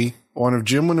 Probably one of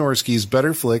Jim Wynorski's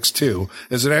better flicks, too,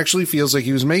 as it actually feels like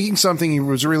he was making something he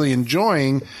was really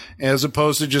enjoying, as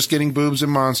opposed to just getting boobs and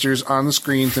monsters on the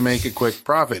screen to make a quick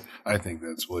profit." I think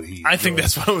that's what he enjoyed. I think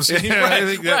that's what it was. I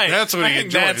think that's what he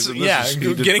enjoys.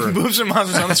 Getting boobs and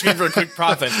monsters on the screen for a quick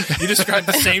profit. You described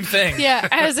the same thing. Yeah,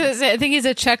 I think he's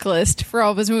a checklist for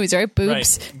all of his movies, right?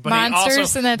 Boobs,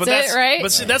 monsters, and that's it, right?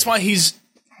 But see, that's why he's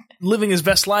living his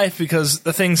best life, because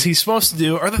the things he's supposed to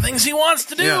do are the things he wants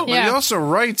to do. Yeah, but he also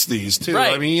writes these too.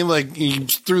 Right. I mean, he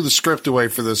threw the script away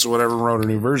for this or whatever, and wrote a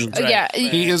new version. Yeah,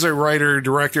 he is a writer,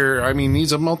 director. I mean,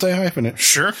 he's a multi-hyphenate.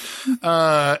 Sure.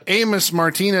 Amos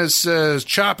Martinez says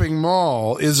Chopping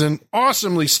Mall is an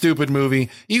awesomely stupid movie.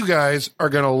 You guys are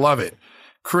gonna love it.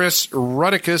 Chris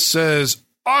Rudicus says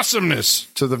awesomeness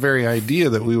to the very idea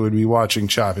that we would be watching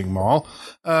Chopping Mall.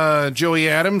 Joey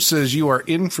Adams says you are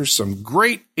in for some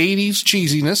great 80s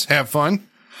cheesiness. Have fun.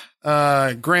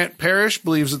 Grant Parrish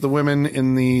believes that the women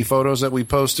in the photos that we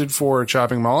posted for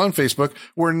Chopping Mall on Facebook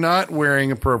were not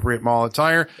wearing appropriate mall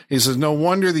attire. He says no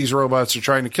wonder these robots are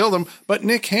trying to kill them, but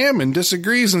Nick Hammond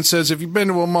disagrees and says if you've been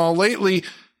to a mall lately,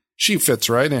 she fits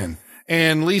right in.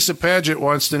 And Lisa Paget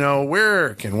wants to know,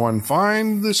 where can one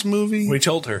find this movie? We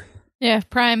told her. Yeah,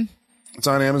 Prime. It's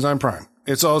on Amazon Prime.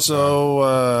 It's also,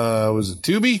 was it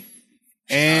Tubi?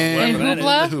 And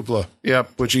Hoopla? The Hoopla.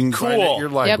 Yep, which you can find at your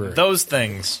library. Yep. Those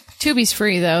things. Tubi's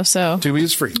free, though, so. Tubi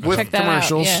is free. With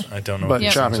commercials. Out, yeah. I don't know what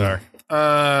these things are.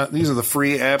 These are the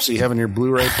free apps you have in your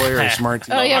Blu-ray player or smart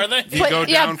TV. Oh, yeah. Are they? You go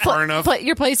down far enough.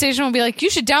 Your PlayStation will be like,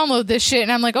 you should download this shit.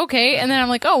 And I'm like, okay. And then I'm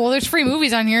like, oh, well, there's free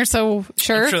movies on here, so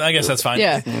sure. I guess that's fine.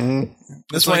 Yeah. Mm-hmm.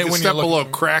 This way, when step below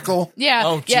Crackle. Yeah.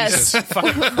 Oh, Jesus.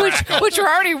 Yes. which we're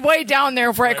already way down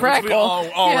there for Crackle.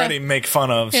 We already make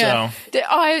fun of, so.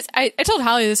 Oh, I told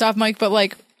Holly this off mic, but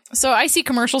like, so I see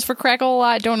commercials for Crackle a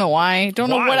lot. Don't know why. Don't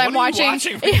know what I'm watching. You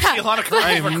see a lot of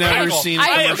commercials I've never seen a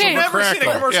commercial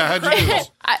for Crackle. Yeah, how'd you do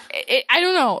this? I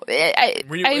don't know.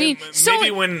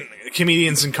 Maybe when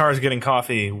comedians in cars getting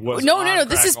coffee. No.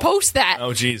 This is post that.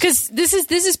 Oh, geez. Because this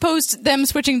is post them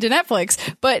switching to Netflix.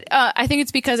 But I think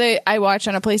it's because I watch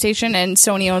on a PlayStation and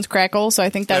Sony owns Crackle, so I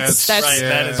think that's right.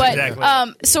 That is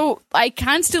exactly. So I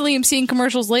constantly am seeing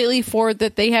commercials lately for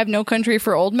that they have No Country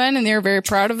for Old Men, and they're very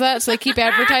proud of that. So they keep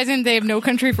advertising they have No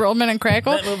Country for Old Men on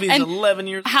Crackle. That movie is and 11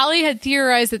 years old. Holly had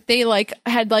theorized that they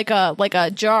had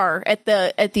a jar at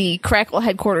the Crackle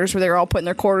headquarters where they were all putting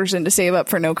their quarters in to save up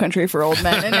for No Country for Old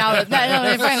Men, and now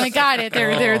they finally got it.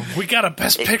 They're we got a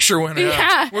Best Picture winner.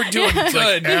 Yeah. We're doing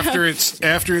good. After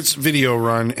its video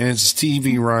run and its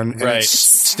TV run and its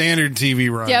standard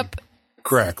TV run. Yep.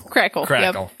 Crackle.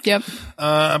 Yep.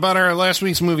 About our last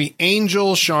week's movie,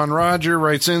 Angel, Sean Roger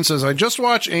writes in, says, I just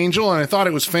watched Angel and I thought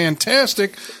it was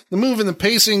fantastic. The mood and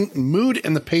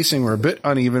the pacing were a bit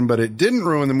uneven, but it didn't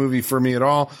ruin the movie for me at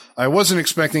all. I wasn't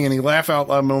expecting any laugh out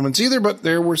loud moments either, but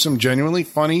there were some genuinely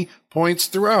funny points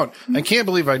throughout. I can't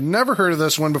believe I'd never heard of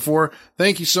this one before.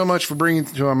 Thank you so much for bringing it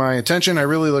to my attention. I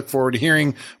really look forward to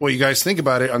hearing what you guys think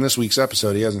about it on this week's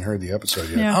episode. He hasn't heard the episode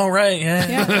yet. Yeah. Oh, right.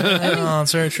 Yeah.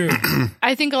 That's very true.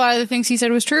 I think a lot of the things he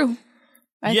said was true.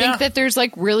 I think that there's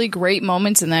like really great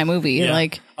moments in that movie. Yeah. I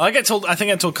think I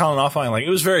told Colin offline, like, it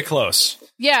was very close.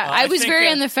 Yeah, I was very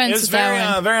on the fence with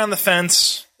that one. Very on the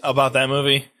fence. about that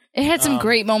movie. It had some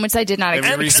great moments I did not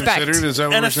expect. Is that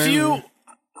what and we're a saying? few.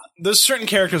 There's certain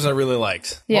characters I really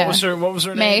liked. Yeah. What was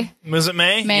her name? Was it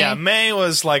May? Yeah, May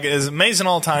was May's an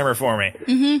all-timer for me.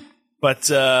 Mm-hmm.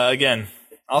 But again,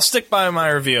 I'll stick by my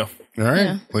review. All right.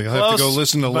 Yeah. Well, you'll have to go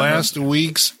listen to last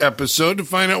week's episode to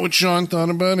find out what Sean thought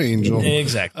about Angel.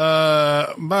 Exactly.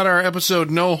 About our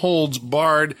episode No Holds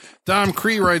Barred, Dom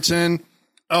Cree writes in,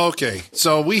 okay,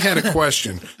 so we had a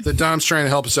question that Dom's trying to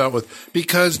help us out with,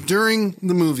 because during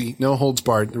the movie No Holds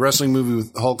Barred, the wrestling movie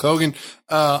with Hulk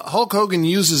Hogan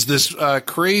uses this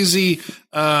crazy,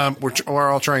 we're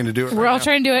all trying to do it. We're all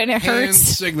trying to do it, and it hurts.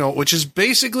 Signal, which is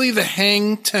basically the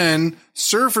Hang 10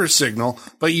 surfer signal,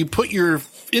 but you put your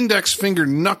index finger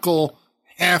knuckle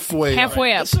halfway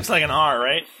up. This looks like an R,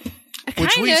 right?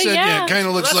 Which we said, it kind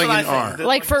of looks like an R.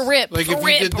 Like for rip. Like if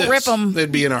you did this, rip them.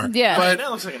 That'd be an R. Yeah. But that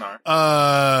looks like an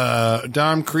R.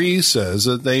 Dom Cree says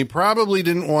that they probably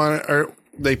didn't want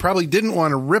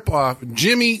to rip off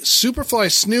Jimmy Superfly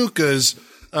Snuka's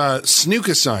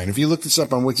Snuka sign. If you look this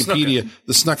up on Wikipedia,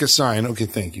 the Snuka sign. Okay,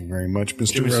 thank you very much,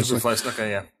 Mr. Jimmy Wrestling. Superfly Snuka,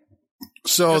 yeah.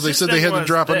 So they said they had to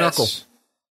drop a knuckle.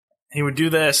 He would do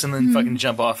this and then fucking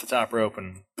jump off the top rope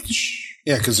and.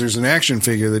 Yeah, because there's an action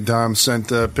figure that Dom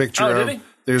sent a picture of. Did he?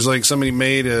 There's like somebody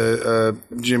made a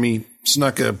Jimmy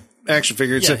Snuka action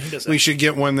figure. It said we should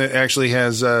get one that actually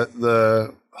has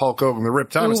the Hulk Hogan, the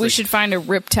Rip Thomas. We should find a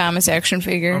Rip Thomas action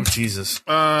figure. Oh, Jesus.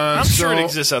 I'm sure it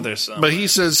exists out there somewhere. But he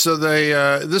says, so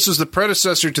this is the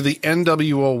predecessor to the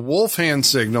NWO Wolf hand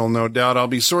signal, no doubt. I'll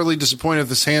be sorely disappointed if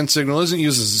this hand signal isn't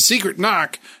used as a secret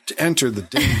knock to enter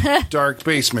the dark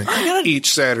basement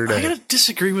each Saturday. I gotta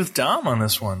disagree with Dom on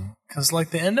this one. Because, like,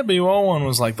 the NWO one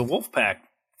was like the Wolfpack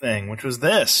thing, which was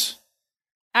this.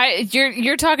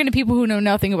 You're talking to people who know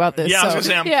nothing about this. Yeah, I was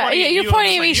going to say, you're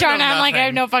pointing at me, Sean, and I'm like, I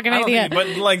have no fucking idea.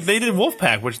 But, like, they did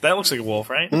Wolfpack, which that looks like a wolf,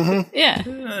 right? Mm-hmm.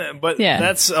 Yeah. But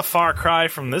that's a far cry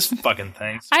from this fucking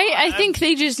thing. So I think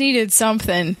they just needed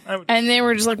something, and they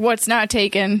were just like, what's not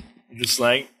taken? Just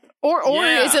like... Or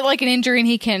is it like an injury and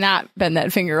he cannot bend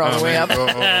that finger all the way up?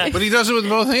 But he does it with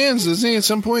both hands, doesn't he, at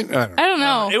some point? I don't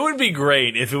know. It would be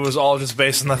great if it was all just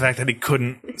based on the fact that he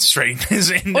couldn't straighten his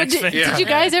index finger. Did you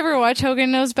guys ever watch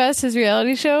Hogan Knows Best, his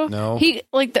reality show? No. He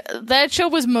that show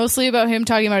was mostly about him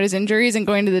talking about his injuries and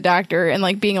going to the doctor and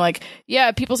like being like,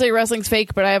 yeah, people say wrestling's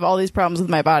fake, but I have all these problems with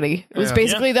my body. It was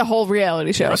basically the whole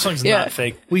reality show. Wrestling's not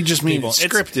fake. We just mean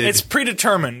scripted. It's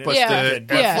predetermined. But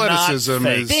the athleticism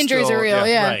is the injuries still, are real,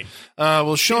 Right.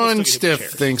 Well, Sean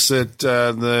Stiff thinks that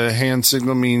the hand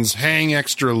signal means hang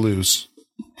extra loose.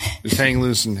 Just hang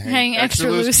loose and hang extra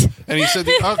loose. And he said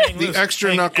the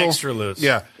extra knuckle. Extra loose.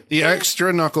 Yeah. The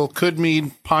extra knuckle could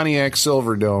mean Pontiac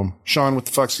Silverdome. Sean, what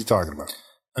the fuck's he talking about?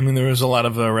 I mean, there was a lot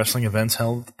of wrestling events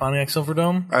held at the Pontiac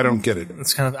Silverdome. I don't get it.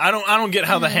 It's kind of I don't get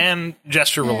how the hand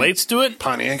gesture relates to it.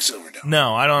 Pontiac Silverdome.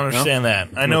 No, I don't understand that.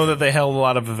 I know that they held a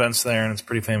lot of events there, and it's a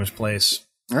pretty famous place.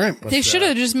 All right. They should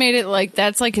have just made it like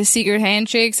that's like his secret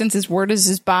handshake since his word is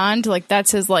his bond. Like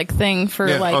that's his like thing for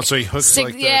like. Oh, so he hooks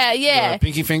like the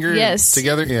pinky finger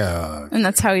together? Yeah. And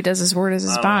that's how he does his word is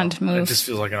his bond move. It just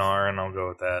feels like an R, and I'll go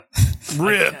with that.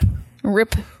 Rip.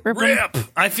 Rip.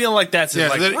 I feel like that's it.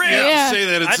 Like, rip. Say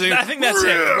that. I think that's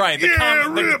it. Right.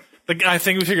 I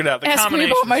think we figured it out. Ask me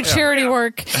about my charity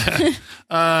work.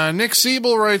 Nick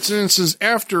Siebel writes in and says,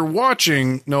 after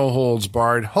watching No Holds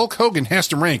Barred, Hulk Hogan has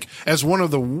to rank as one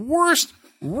of the worst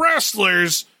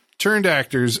wrestlers turned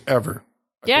actors ever.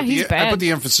 Yeah, he's bad. I put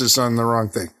the emphasis on the wrong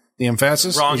thing. The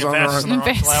emphasis? Wrong emphasis on the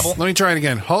wrong syllable. Let me try it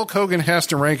again. Hulk Hogan has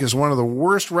to rank as one of the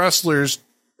worst wrestlers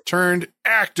turned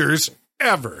actors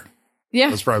ever. Yeah.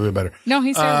 That's probably better. No,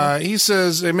 he's terrible. He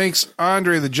says it makes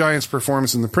Andre the Giant's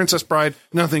performance in The Princess Bride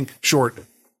nothing short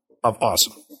of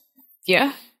awesome.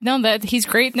 Yeah. No, that he's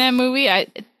great in that movie.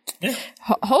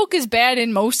 Hulk is bad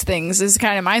in most things is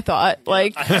kind of my thought.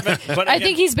 Like, I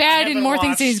think he's bad in more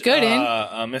things than he's good in.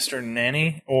 Mr.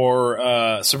 Nanny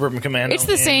or Suburban Commando. It's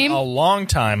the same. A long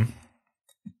time.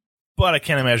 But I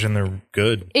can't imagine they're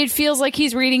good. It feels like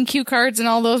he's reading cue cards in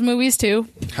all those movies, too.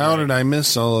 How did I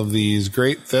miss all of these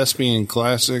great thespian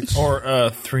classics?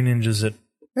 Or Three Ninjas at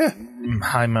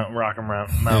High Mountain, Rock and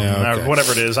Mountain, or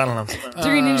whatever it is. I don't know.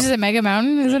 Three Ninjas at Mega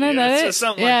Mountain, isn't it? Yeah, it's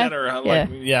something like that. Or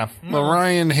Well,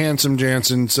 Ryan Handsome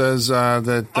Jansen says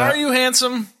that... Are you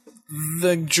handsome?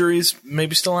 The jury's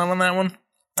maybe still out on that one.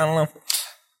 I don't know.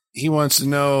 He wants to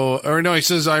know, he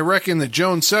says, I reckon that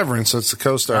Joan Severance, that's the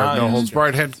co-star of No Holds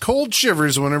Barred, had cold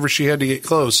shivers whenever she had to get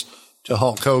close to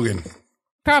Hulk Hogan.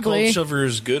 Probably. Cold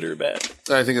shivers good or bad?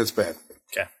 I think that's bad.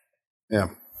 Okay. Yeah.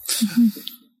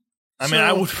 I mean,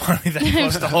 I would want to be that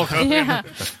close to Hulk Hogan. Yeah.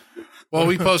 Well,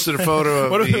 we posted a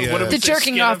photo of the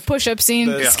jerking off push-up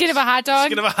scene. Skin of a hot dog.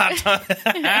 Skin of a hot dog.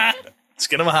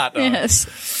 Skin of a hot dog.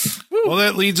 Yes. Well,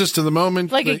 that leads us to the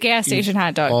moment. Like a gas station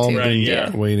hot dog, too.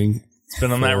 Right, waiting. It's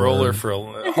been on that roller for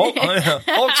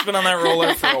Hulk's been on that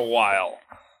roller for a while.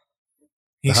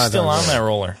 He's still on that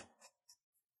roller.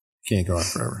 Can't go on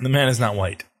forever. The man is not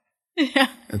white. Yeah.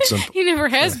 It's simple. He never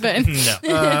has been.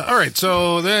 No. All right.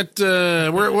 So that,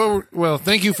 well,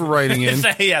 thank you for writing in.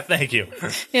 Yeah, thank you.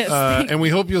 Yes. And we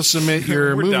hope you'll submit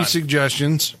your movie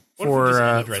suggestions for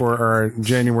our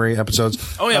January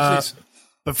episodes. Oh, yeah, please.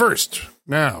 But first,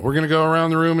 now we're going to go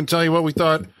around the room and tell you what we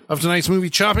thought of tonight's movie,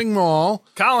 Chopping Mall.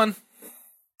 Colin.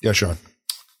 Yeah, Sean.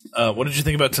 What did you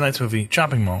think about tonight's movie,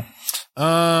 Chopping Mall?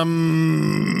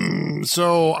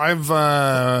 So I've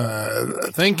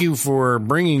thank you for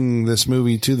bringing this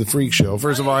movie to the Freak Show.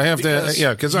 First of all, I have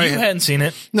to, because I hadn't seen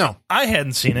it. No, I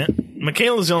hadn't seen it.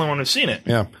 Michaela's the only one who's seen it.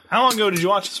 Yeah. How long ago did you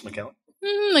watch this, Michaela?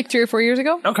 Like 3 or 4 years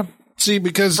ago. Okay. See,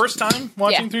 because first time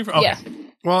watching 3 or 4. Okay. Yeah.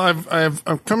 Well,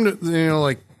 I've come to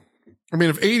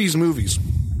of 80s movies,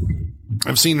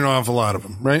 I've seen an awful lot of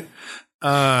them, right?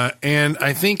 And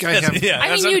I think I have. Yeah,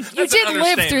 I mean, you did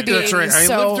live through the 80s. That's right. I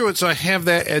lived through it, so I have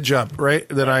that edge up, right?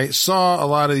 That I saw a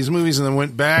lot of these movies and then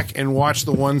went back and watched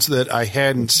the ones that I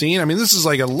hadn't seen. I mean, this is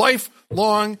like a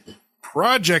lifelong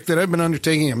project that I've been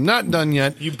undertaking. I'm not done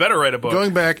yet. You better write a book.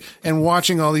 Going back and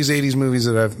watching all these 80s movies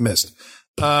that I've missed.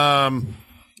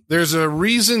 There's a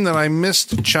reason that I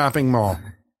missed Chopping Mall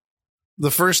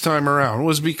the first time around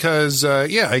was because,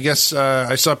 I guess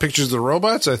I saw pictures of the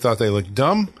robots. I thought they looked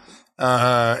dumb.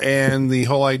 And the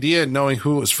whole idea of knowing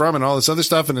who it was from and all this other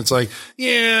stuff. And it's like,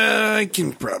 yeah, I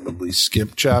can probably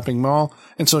skip Chopping Mall.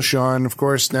 And so Sean, of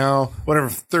course, now,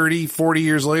 30, 40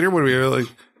 years later, what are we like?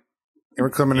 We're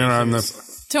coming in on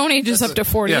the... Tony just up to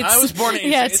 40. Yeah, I was born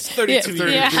in it's 32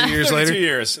 years later. 32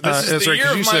 years. This is the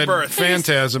year of my birth.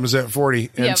 Phantasm is at 40,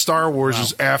 and Star Wars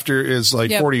is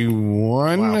like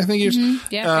 41, I think years.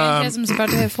 Mm-hmm. Yeah, Phantasm's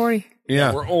about to hit 40.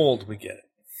 Yeah. We're old, we get it.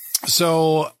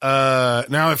 So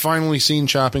now I've finally seen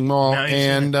Chopping Mall,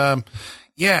 and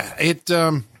it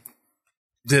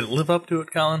did it live up to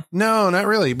it, Colin? No, not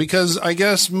really, because I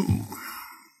guess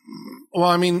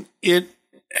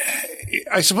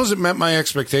I suppose it met my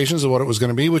expectations of what it was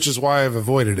going to be, which is why I've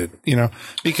avoided it,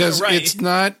 because it's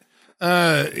not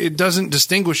it doesn't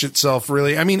distinguish itself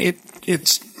really. I mean,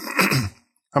 it's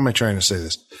how am I trying to say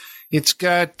this? It's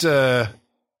got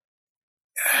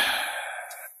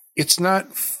it's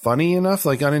not funny enough,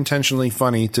 like unintentionally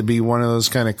funny, to be one of those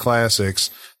kind of classics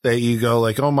that you go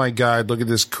like, oh my God, look at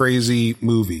this crazy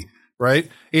movie, right?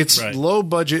 It's low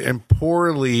budget and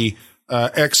poorly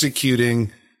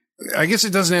executing. I guess it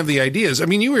doesn't have the ideas. I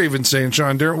mean, you were even saying,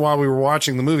 Sean, while we were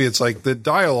watching the movie, it's like the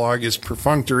dialogue is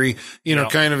perfunctory,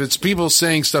 kind of, it's people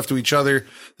saying stuff to each other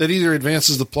that either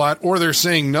advances the plot or they're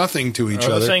saying nothing to each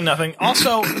other. They're saying nothing.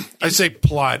 Also, I say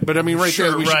plot, but I mean,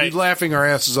 there, we should be laughing our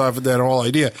asses off at that whole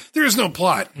idea. There is no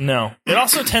plot. No. It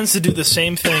also tends to do the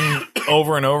same thing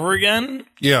over and over again.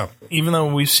 Yeah. Even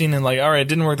though we've seen it like, all right, it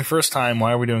didn't work the first time.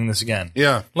 Why are we doing this again?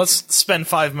 Yeah. Let's spend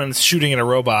 5 minutes shooting at a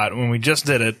robot when we just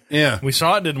did it. Yeah. We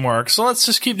saw it didn't work, so let's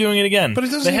just keep doing it again. But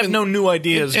it doesn't. They have no new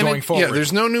ideas going forward. Yeah,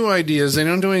 there's no new ideas. They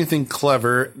don't do anything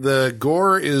clever. The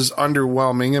gore is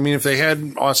underwhelming. I mean, if they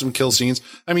had awesome kill scenes,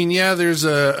 I mean, yeah, there's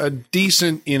a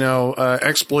decent,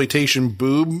 exploitation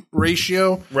boob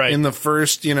ratio in the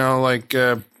first,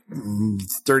 30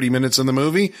 minutes of the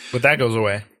movie. But that goes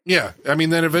away. Yeah, I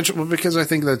mean, then eventually, because I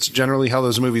think that's generally how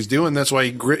those movies do, and that's why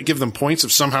you give them points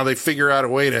if somehow they figure out a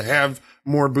way to have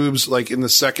more boobs, like in the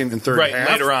second and third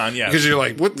half. Later on, yeah. Because you're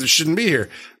like, what? This shouldn't be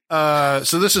here.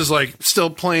 So this is like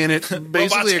still playing it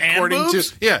basically according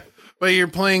to, but you're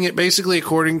playing it basically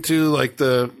according to like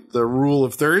the rule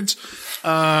of thirds.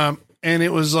 And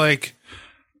it was like,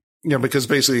 because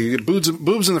basically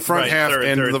boobs in the front half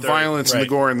and the violence and the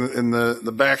gore in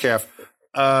the back half.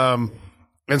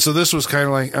 And so this was kind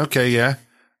of like, okay, yeah.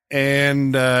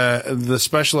 And the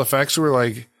special effects were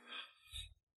like,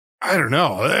 I don't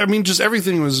know. I mean, just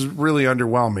everything was really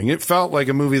underwhelming. It felt like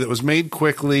a movie that was made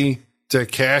quickly to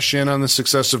cash in on the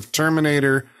success of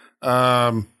Terminator.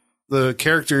 The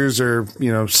characters are,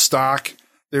 stock.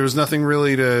 There was nothing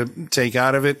really to take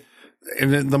out of it.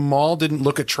 And the mall didn't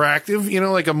look attractive.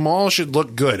 Like a mall should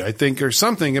look good, I think, or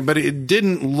something. But it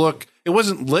didn't look... It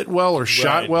wasn't lit well or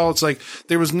shot well. It's like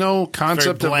there was no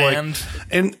concept of like,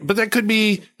 but that could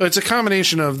be. It's a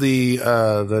combination of the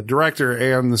director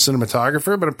and the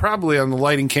cinematographer, but probably on the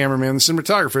lighting cameraman, the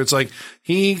cinematographer. It's like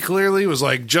he clearly was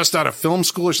like just out of film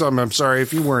school or something. I'm sorry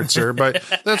if you weren't, sir, but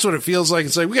that's what it feels like.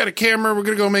 It's like we got a camera, we're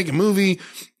gonna go make a movie,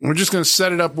 and we're just gonna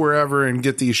set it up wherever and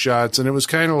get these shots. And it was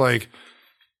kind of like,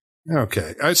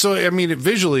 Okay. So, I mean,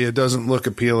 visually, it doesn't look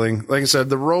appealing. Like I said,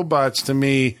 the robots, to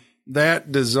me,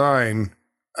 that design,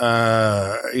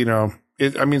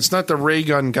 it's not the ray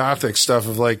gun gothic stuff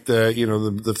of like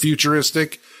the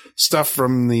futuristic stuff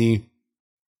from the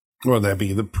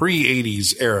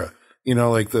pre-80s era,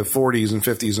 like the 40s and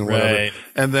 50s and whatever. Right.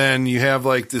 And then you have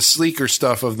like the sleeker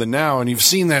stuff of the now, and you've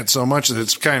seen that so much that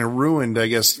it's kind of ruined, I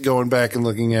guess, going back and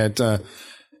looking at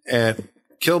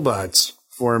Killbots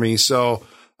for me. So,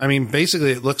 I mean,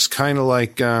 basically it looks kind of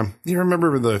like, you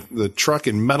remember the truck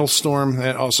in Metal Storm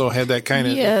that also had that kind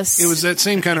of, yes. It was that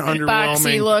same kind of underwhelming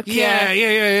boxy look.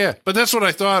 Yeah. But that's what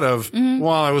I thought of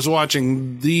while I was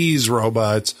watching these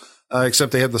robots.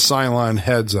 Except they had the Cylon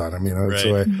heads on them, that's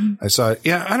the way I saw it.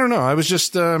 Yeah, I don't know. I was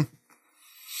just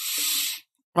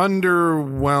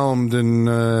underwhelmed.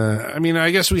 And,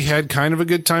 I guess we had kind of a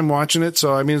good time watching it.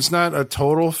 So, it's not a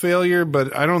total failure,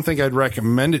 but I don't think I'd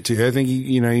recommend it to you. I think,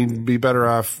 you'd be better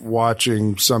off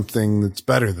watching something that's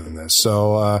better than this.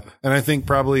 So, and I think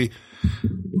probably,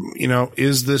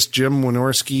 is this Jim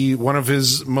Wynorski one of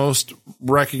his most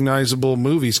recognizable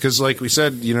movies? Because like we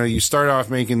said, you start off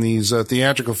making these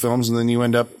theatrical films and then you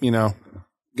end up,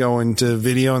 going to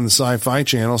video on the Sci-Fi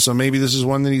Channel. So maybe this is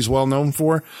one that he's well known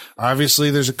for.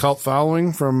 Obviously, there's a cult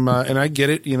following from, and I get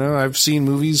it. I've seen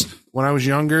movies when I was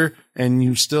younger and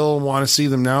you still want to see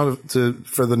them now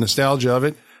for the nostalgia of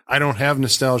it. I don't have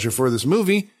nostalgia for this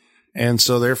movie. And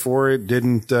so therefore it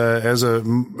didn't, as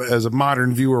a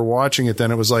modern viewer watching it,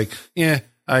 then it was like,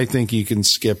 I think you can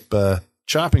skip,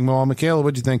 Chopping Mall. Michaela,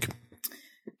 what'd you think?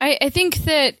 I think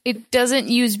that it doesn't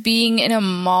use being in a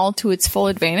mall to its full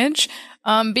advantage.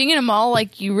 Being in a mall,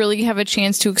 like, you really have a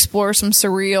chance to explore some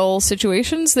surreal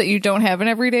situations that you don't have in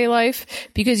everyday life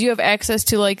because you have access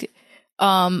to like,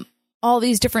 all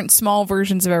these different small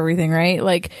versions of everything, right?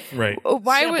 Like, right.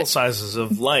 Sample sizes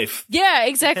of life. Yeah,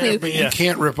 exactly. But you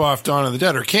can't rip off Dawn of the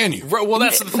Dead, or can you? Right, well,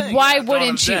 that's the thing. Why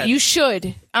wouldn't you? You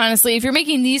should. Honestly, if you're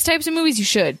making these types of movies, you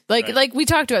should. Like we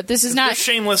talked about, this is not... They're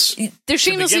shameless. They're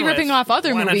shamelessly ripping off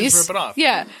other movies. Not just rip it off?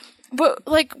 Yeah. But,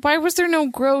 like, why was there no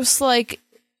gross, like,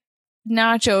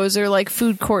 nachos or like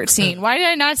food court scene? Why did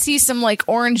I not see some like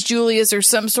Orange Julius or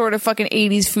some sort of fucking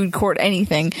 80s food court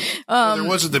anything? There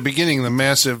was at the beginning the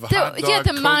massive hot dog,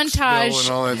 the montage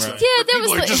and all that stuff. Yeah, that people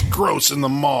was are like, just gross in the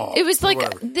mall. It was like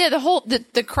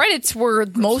the credits were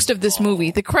most of this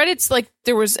movie. The credits, like,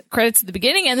 there was credits at the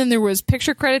beginning and then there was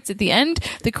picture credits at the end.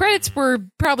 The credits were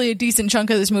probably a decent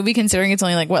chunk of this movie considering it's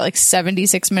only like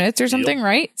 76 minutes or something,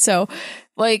 right? So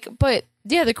like, but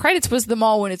yeah, the credits was the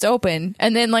mall when it's open,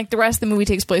 and then like the rest of the movie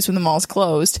takes place when the mall's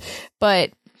closed.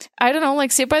 But I don't know,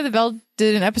 like Saved by the Bell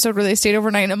did an episode where they stayed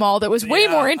overnight in a mall that was way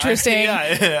more interesting.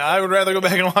 I would rather go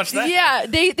back and watch that. Yeah,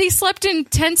 they slept in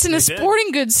tents in a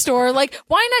sporting goods store. Like,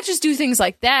 why not just do things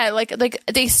like that? Like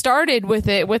they started with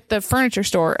it with the furniture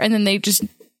store, and then they just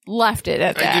left it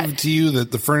at that. I give it to you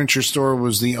that the furniture store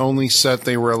was the only set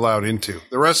they were allowed into.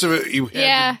 The rest of it, you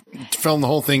had to film the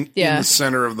whole thing in the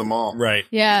center of the mall. Right.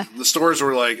 Yeah. The stores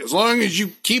were like, as long as you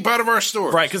keep out of our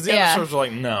store. Right, because the other stores were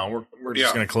like, no, we're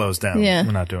just going to close down. Yeah.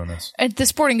 We're not doing this. At the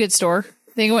sporting goods store,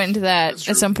 they went into that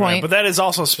at some point. Right, but that is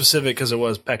also specific because it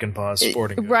was Peck and Paw's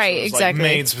sporting goods. Right, so it was exactly.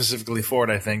 Like made specifically for it,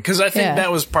 I think. Because I think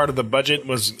that was part of the budget,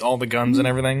 was all the guns and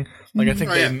everything. Like, I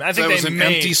think that was an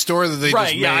empty store that they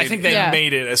just made. I think they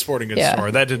made it a sporting goods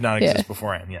store. That did not exist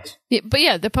beforehand, yes. Yeah, but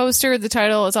yeah, the poster, the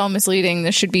title, it's all misleading.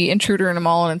 This should be Intruder in a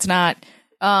Mall, and it's not.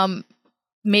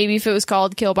 Maybe if it was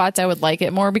called Killbots, I would like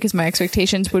it more because my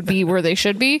expectations would be where they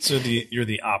should be. So you're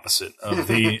the opposite of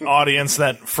the audience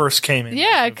that first came in.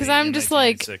 Yeah, because I'm just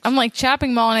like, I'm like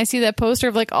Chopping Mall, and I see that poster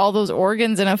of like all those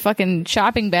organs in a fucking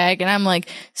shopping bag, and I'm like,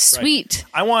 sweet.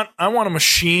 Right. I want a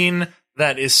machine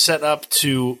that is set up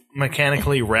to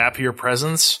mechanically wrap your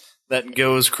presents that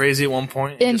goes crazy at one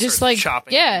point and just like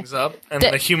chopping things up, and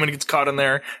then a human gets caught in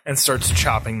there and starts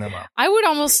chopping them up. I would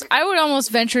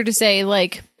almost venture to say,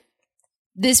 like,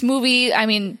 this movie, I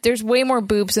mean, there's way more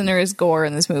boobs than there is gore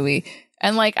in this movie.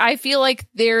 And like, I feel like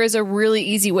there is a really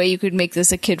easy way you could make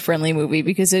this a kid-friendly movie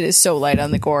because it is so light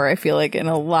on the gore. I feel like in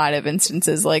a lot of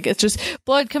instances, like, it's just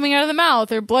blood coming out of the mouth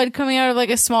or blood coming out of like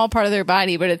a small part of their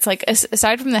body. But it's like,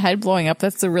 aside from the head blowing up,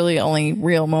 that's the really only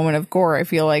real moment of gore. I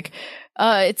feel like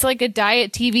it's like a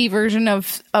diet TV version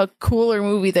of a cooler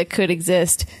movie that could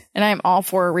exist. And I'm all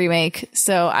for a remake.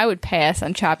 So I would pass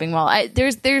on Chopping Mall.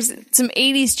 There's some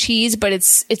 80s cheese, but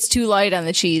it's too light on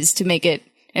the cheese to make it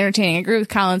entertaining. I agree with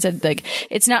Colin said, like,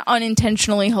 it's not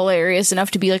unintentionally hilarious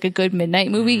enough to be like a good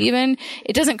midnight movie even.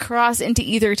 It doesn't cross into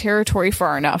either territory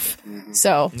far enough.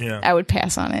 So I would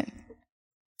pass on it.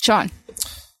 Sean.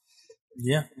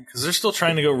 Yeah, because they're still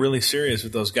trying to go really serious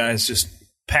with those guys just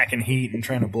packing heat and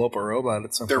trying to blow up a robot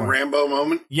at some point. Their Rambo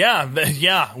moment?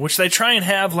 Yeah, which they try and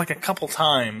have like a couple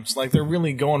times. Like they're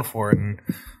really going for it. And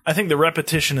I think the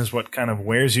repetition is what kind of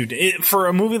wears you. For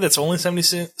a movie that's only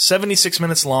 76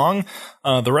 minutes long,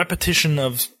 the repetition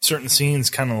of certain scenes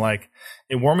kind of like,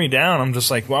 it wore me down. I'm just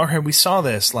like, well, we saw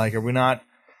this. Like, are we not...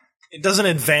 It doesn't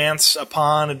advance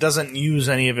upon, it doesn't use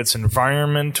any of its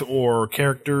environment or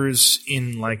characters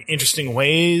in like interesting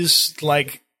ways,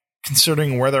 like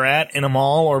considering where they're at in a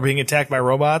mall or being attacked by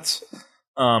robots.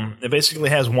 It basically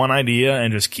has one idea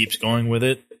and just keeps going with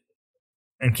it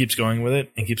and keeps going with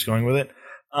it and keeps going with it.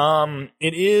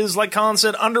 It is, like Colin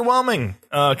said, underwhelming,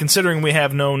 considering we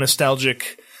have no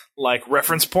nostalgic like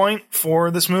reference point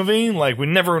for this movie. Like we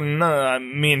never,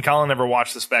 me and Colin never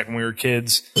watched this back when we were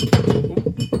kids.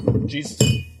 Jesus.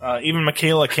 Even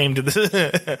Michaela came to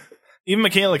this. Even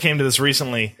Michaela came to this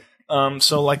recently.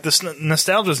 So like this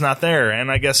nostalgia is not there, and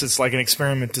I guess it's like an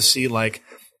experiment to see like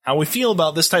how we feel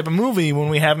about this type of movie when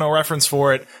we have no reference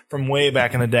for it from way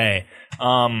back in the day.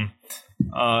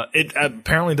 It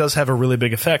apparently does have a really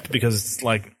big effect because it's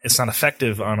like it's not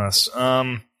effective on us.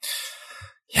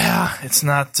 Yeah, it's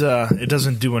not. It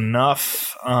doesn't do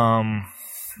enough.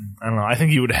 I don't know. I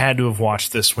think you would have had to have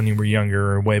watched this when you were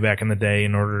younger or way back in the day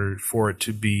in order for it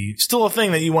to be still a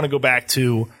thing that you want to go back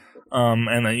to,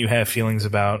 and that you have feelings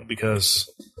about because.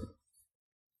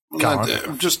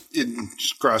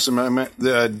 Just crossing my mind.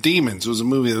 The Demons was a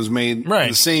movie that was made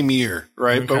the same year,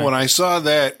 right? Okay. But when I saw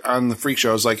that on the Freak Show,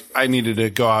 I was like, I needed to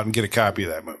go out and get a copy of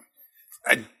that movie.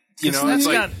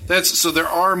 So there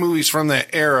are movies from that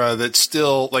era that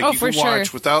still like you can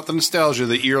watch without the nostalgia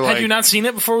that you're like. Had you not seen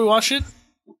it before we watched it?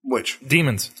 Which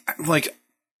Demons? Like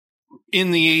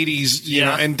in the 80s, you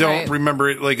know, and don't remember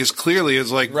it like as clearly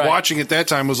as like watching it that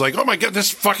time was like, oh my god, this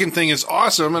fucking thing is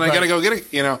awesome, and I gotta go get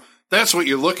it. You know, that's what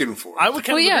you're looking for. I would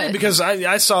kind of agree because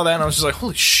I saw that and I was just like,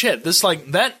 holy shit, this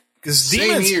like that. Because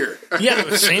Demons, same year.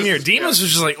 Same year. Demons was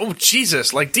just like, oh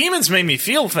Jesus! Like Demons made me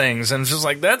feel things, and it's just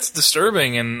like that's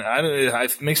disturbing, and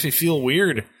it makes me feel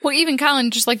weird. Well, even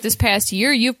Colin, just like this past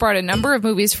year, you've brought a number of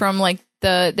movies from like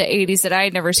the 80s that I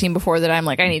had never seen before that I'm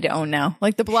like I need to own now.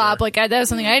 Like The Blob, like that was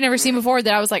something I had never seen before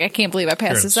that I was like I can't believe I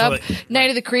passed this up.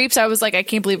 Night of the Creeps, I was like I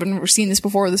can't believe I've never seen this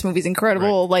before. This movie's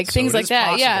incredible. Like things like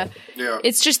that. Possible. Yeah,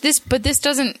 it's just this, but this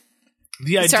doesn't.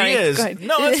 The idea is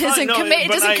no, it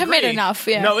doesn't commit enough.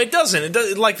 Yeah. No, it doesn't. It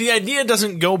does, like the idea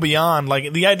doesn't go beyond.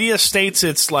 Like the idea states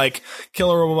it's like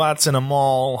killer robots in a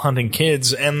mall hunting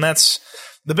kids, and that's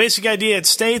the basic idea it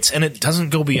states, and it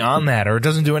doesn't go beyond that, or it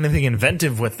doesn't do anything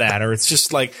inventive with that, or it's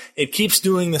just like it keeps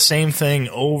doing the same thing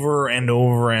over and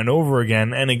over and over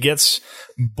again, and it gets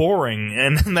boring,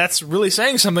 and that's really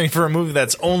saying something for a movie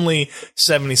that's only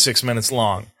 76 minutes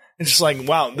long. It's just like,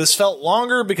 wow, this felt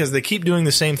longer because they keep doing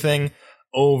the same thing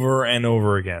over and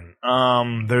over again.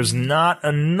 There's not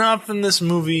enough in this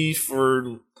movie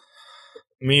for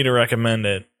me to recommend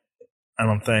it. I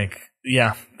don't think.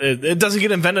 Yeah, it doesn't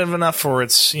get inventive enough for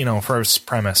its, for its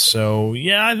premise. So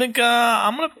yeah, I think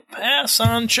I'm gonna pass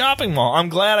on Chopping Mall. I'm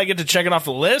glad I get to check it off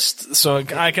the list, so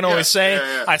I can always say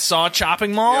I saw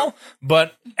Chopping Mall.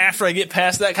 But after I get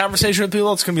past that conversation with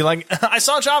people, it's gonna be like I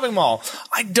saw Chopping Mall.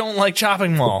 I don't like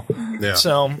Chopping Mall.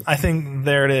 So I think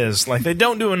there it is. Like they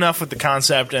don't do enough with the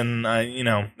concept, and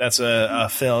that's a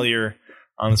failure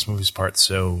on this movie's part.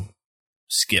 So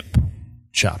skip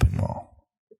Chopping Mall.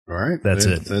 All right, that's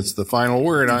it. That's the final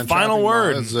word on final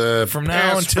word from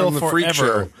now until the forever. Freak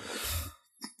Show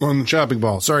on the Chopping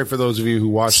Ball. Sorry for those of you who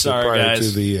watched it prior to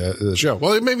the show.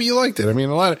 Well, maybe you liked it. I mean,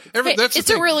 it's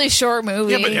a really short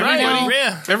movie.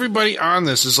 Yeah, but everybody on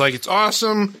this is like, it's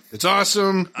awesome. It's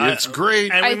awesome. It's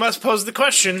great. And we must pose the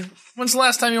question. When's the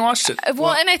last time you watched it?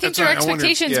 Well, and I think your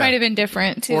expectations might have been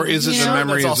different, too. Or is it the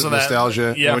memories of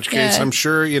nostalgia? In which case, I'm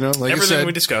sure, like everything I said,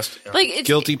 we discussed. Like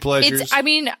guilty pleasures. I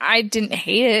mean, I didn't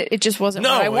hate it. It just wasn't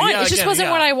what I wanted. It just wasn't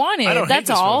what I wanted. I don't That's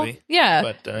hate this all. Movie, yeah.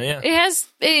 But, it has,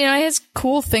 it has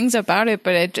cool things about it,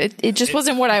 but it just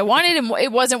wasn't what I wanted, and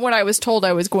it wasn't what I was told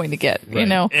I was going to get,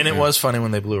 And it was funny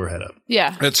when they blew her head up.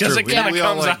 Yeah. That's true. We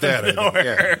all like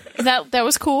that. That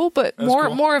was cool, but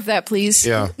more of that, please.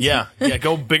 Yeah.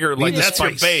 Go bigger. Like, that's your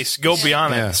base. Go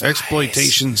beyond it.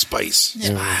 Exploitation spice.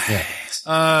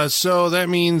 So that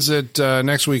means that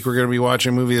next week we're going to be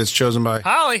watching a movie that's chosen by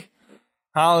Holly.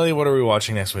 Holly, what are we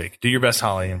watching next week? Do your best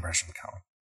Holly impression, Colin.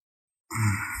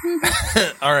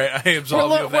 All right, I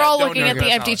absolve you of that. We're all looking at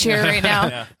the empty chair right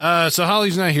now. So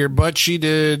Holly's not here, but she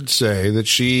did say that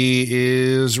she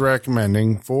is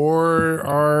recommending for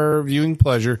our viewing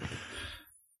pleasure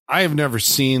I have never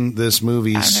seen this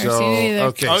movie,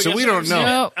 okay, so we don't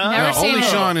know. Only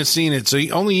Sean has seen it, so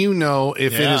only you know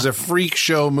if it is a freak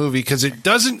show movie, because it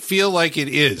doesn't feel like it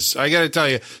is. I got to tell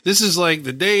you, this is like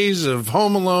the days of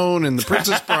Home Alone and The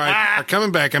Princess Bride are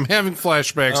coming back. I'm having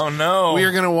flashbacks. Oh no! We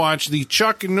are going to watch the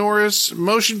Chuck Norris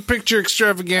motion picture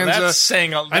extravaganza. That's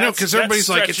saying I know, because everybody's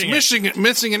like, it's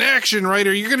missing an action, right?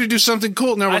 Or you're going to do something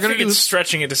cool. No, we're going to do. It's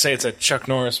stretching it to say it's a Chuck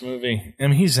Norris movie. I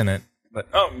mean, he's in it. But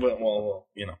well,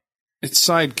 you know, it's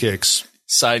Sidekicks.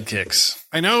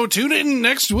 I know. Tune in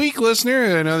next week,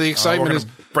 listener. I know the excitement is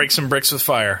break some bricks with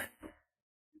fire.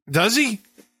 Does he?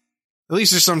 At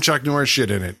least there's some Chuck Norris shit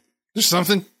in it. There's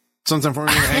something for me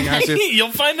to hang on to.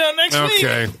 You'll find out next week.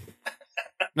 Okay,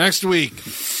 next week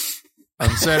on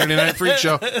Saturday Night Freak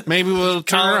Show. Maybe we'll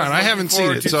turn around. I haven't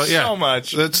seen it, so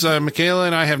much. That's Michaela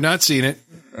and I have not seen it.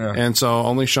 Yeah. And so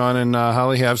only Sean and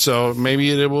Holly have. So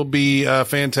maybe it will be a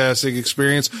fantastic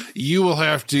experience. You will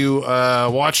have to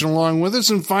watch it along with us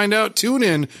and find out. Tune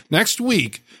in next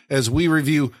week as we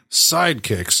review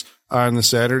Sidekicks on the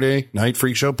Saturday Night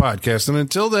Freak Show podcast. And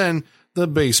until then, the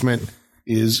basement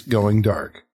is going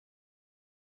dark.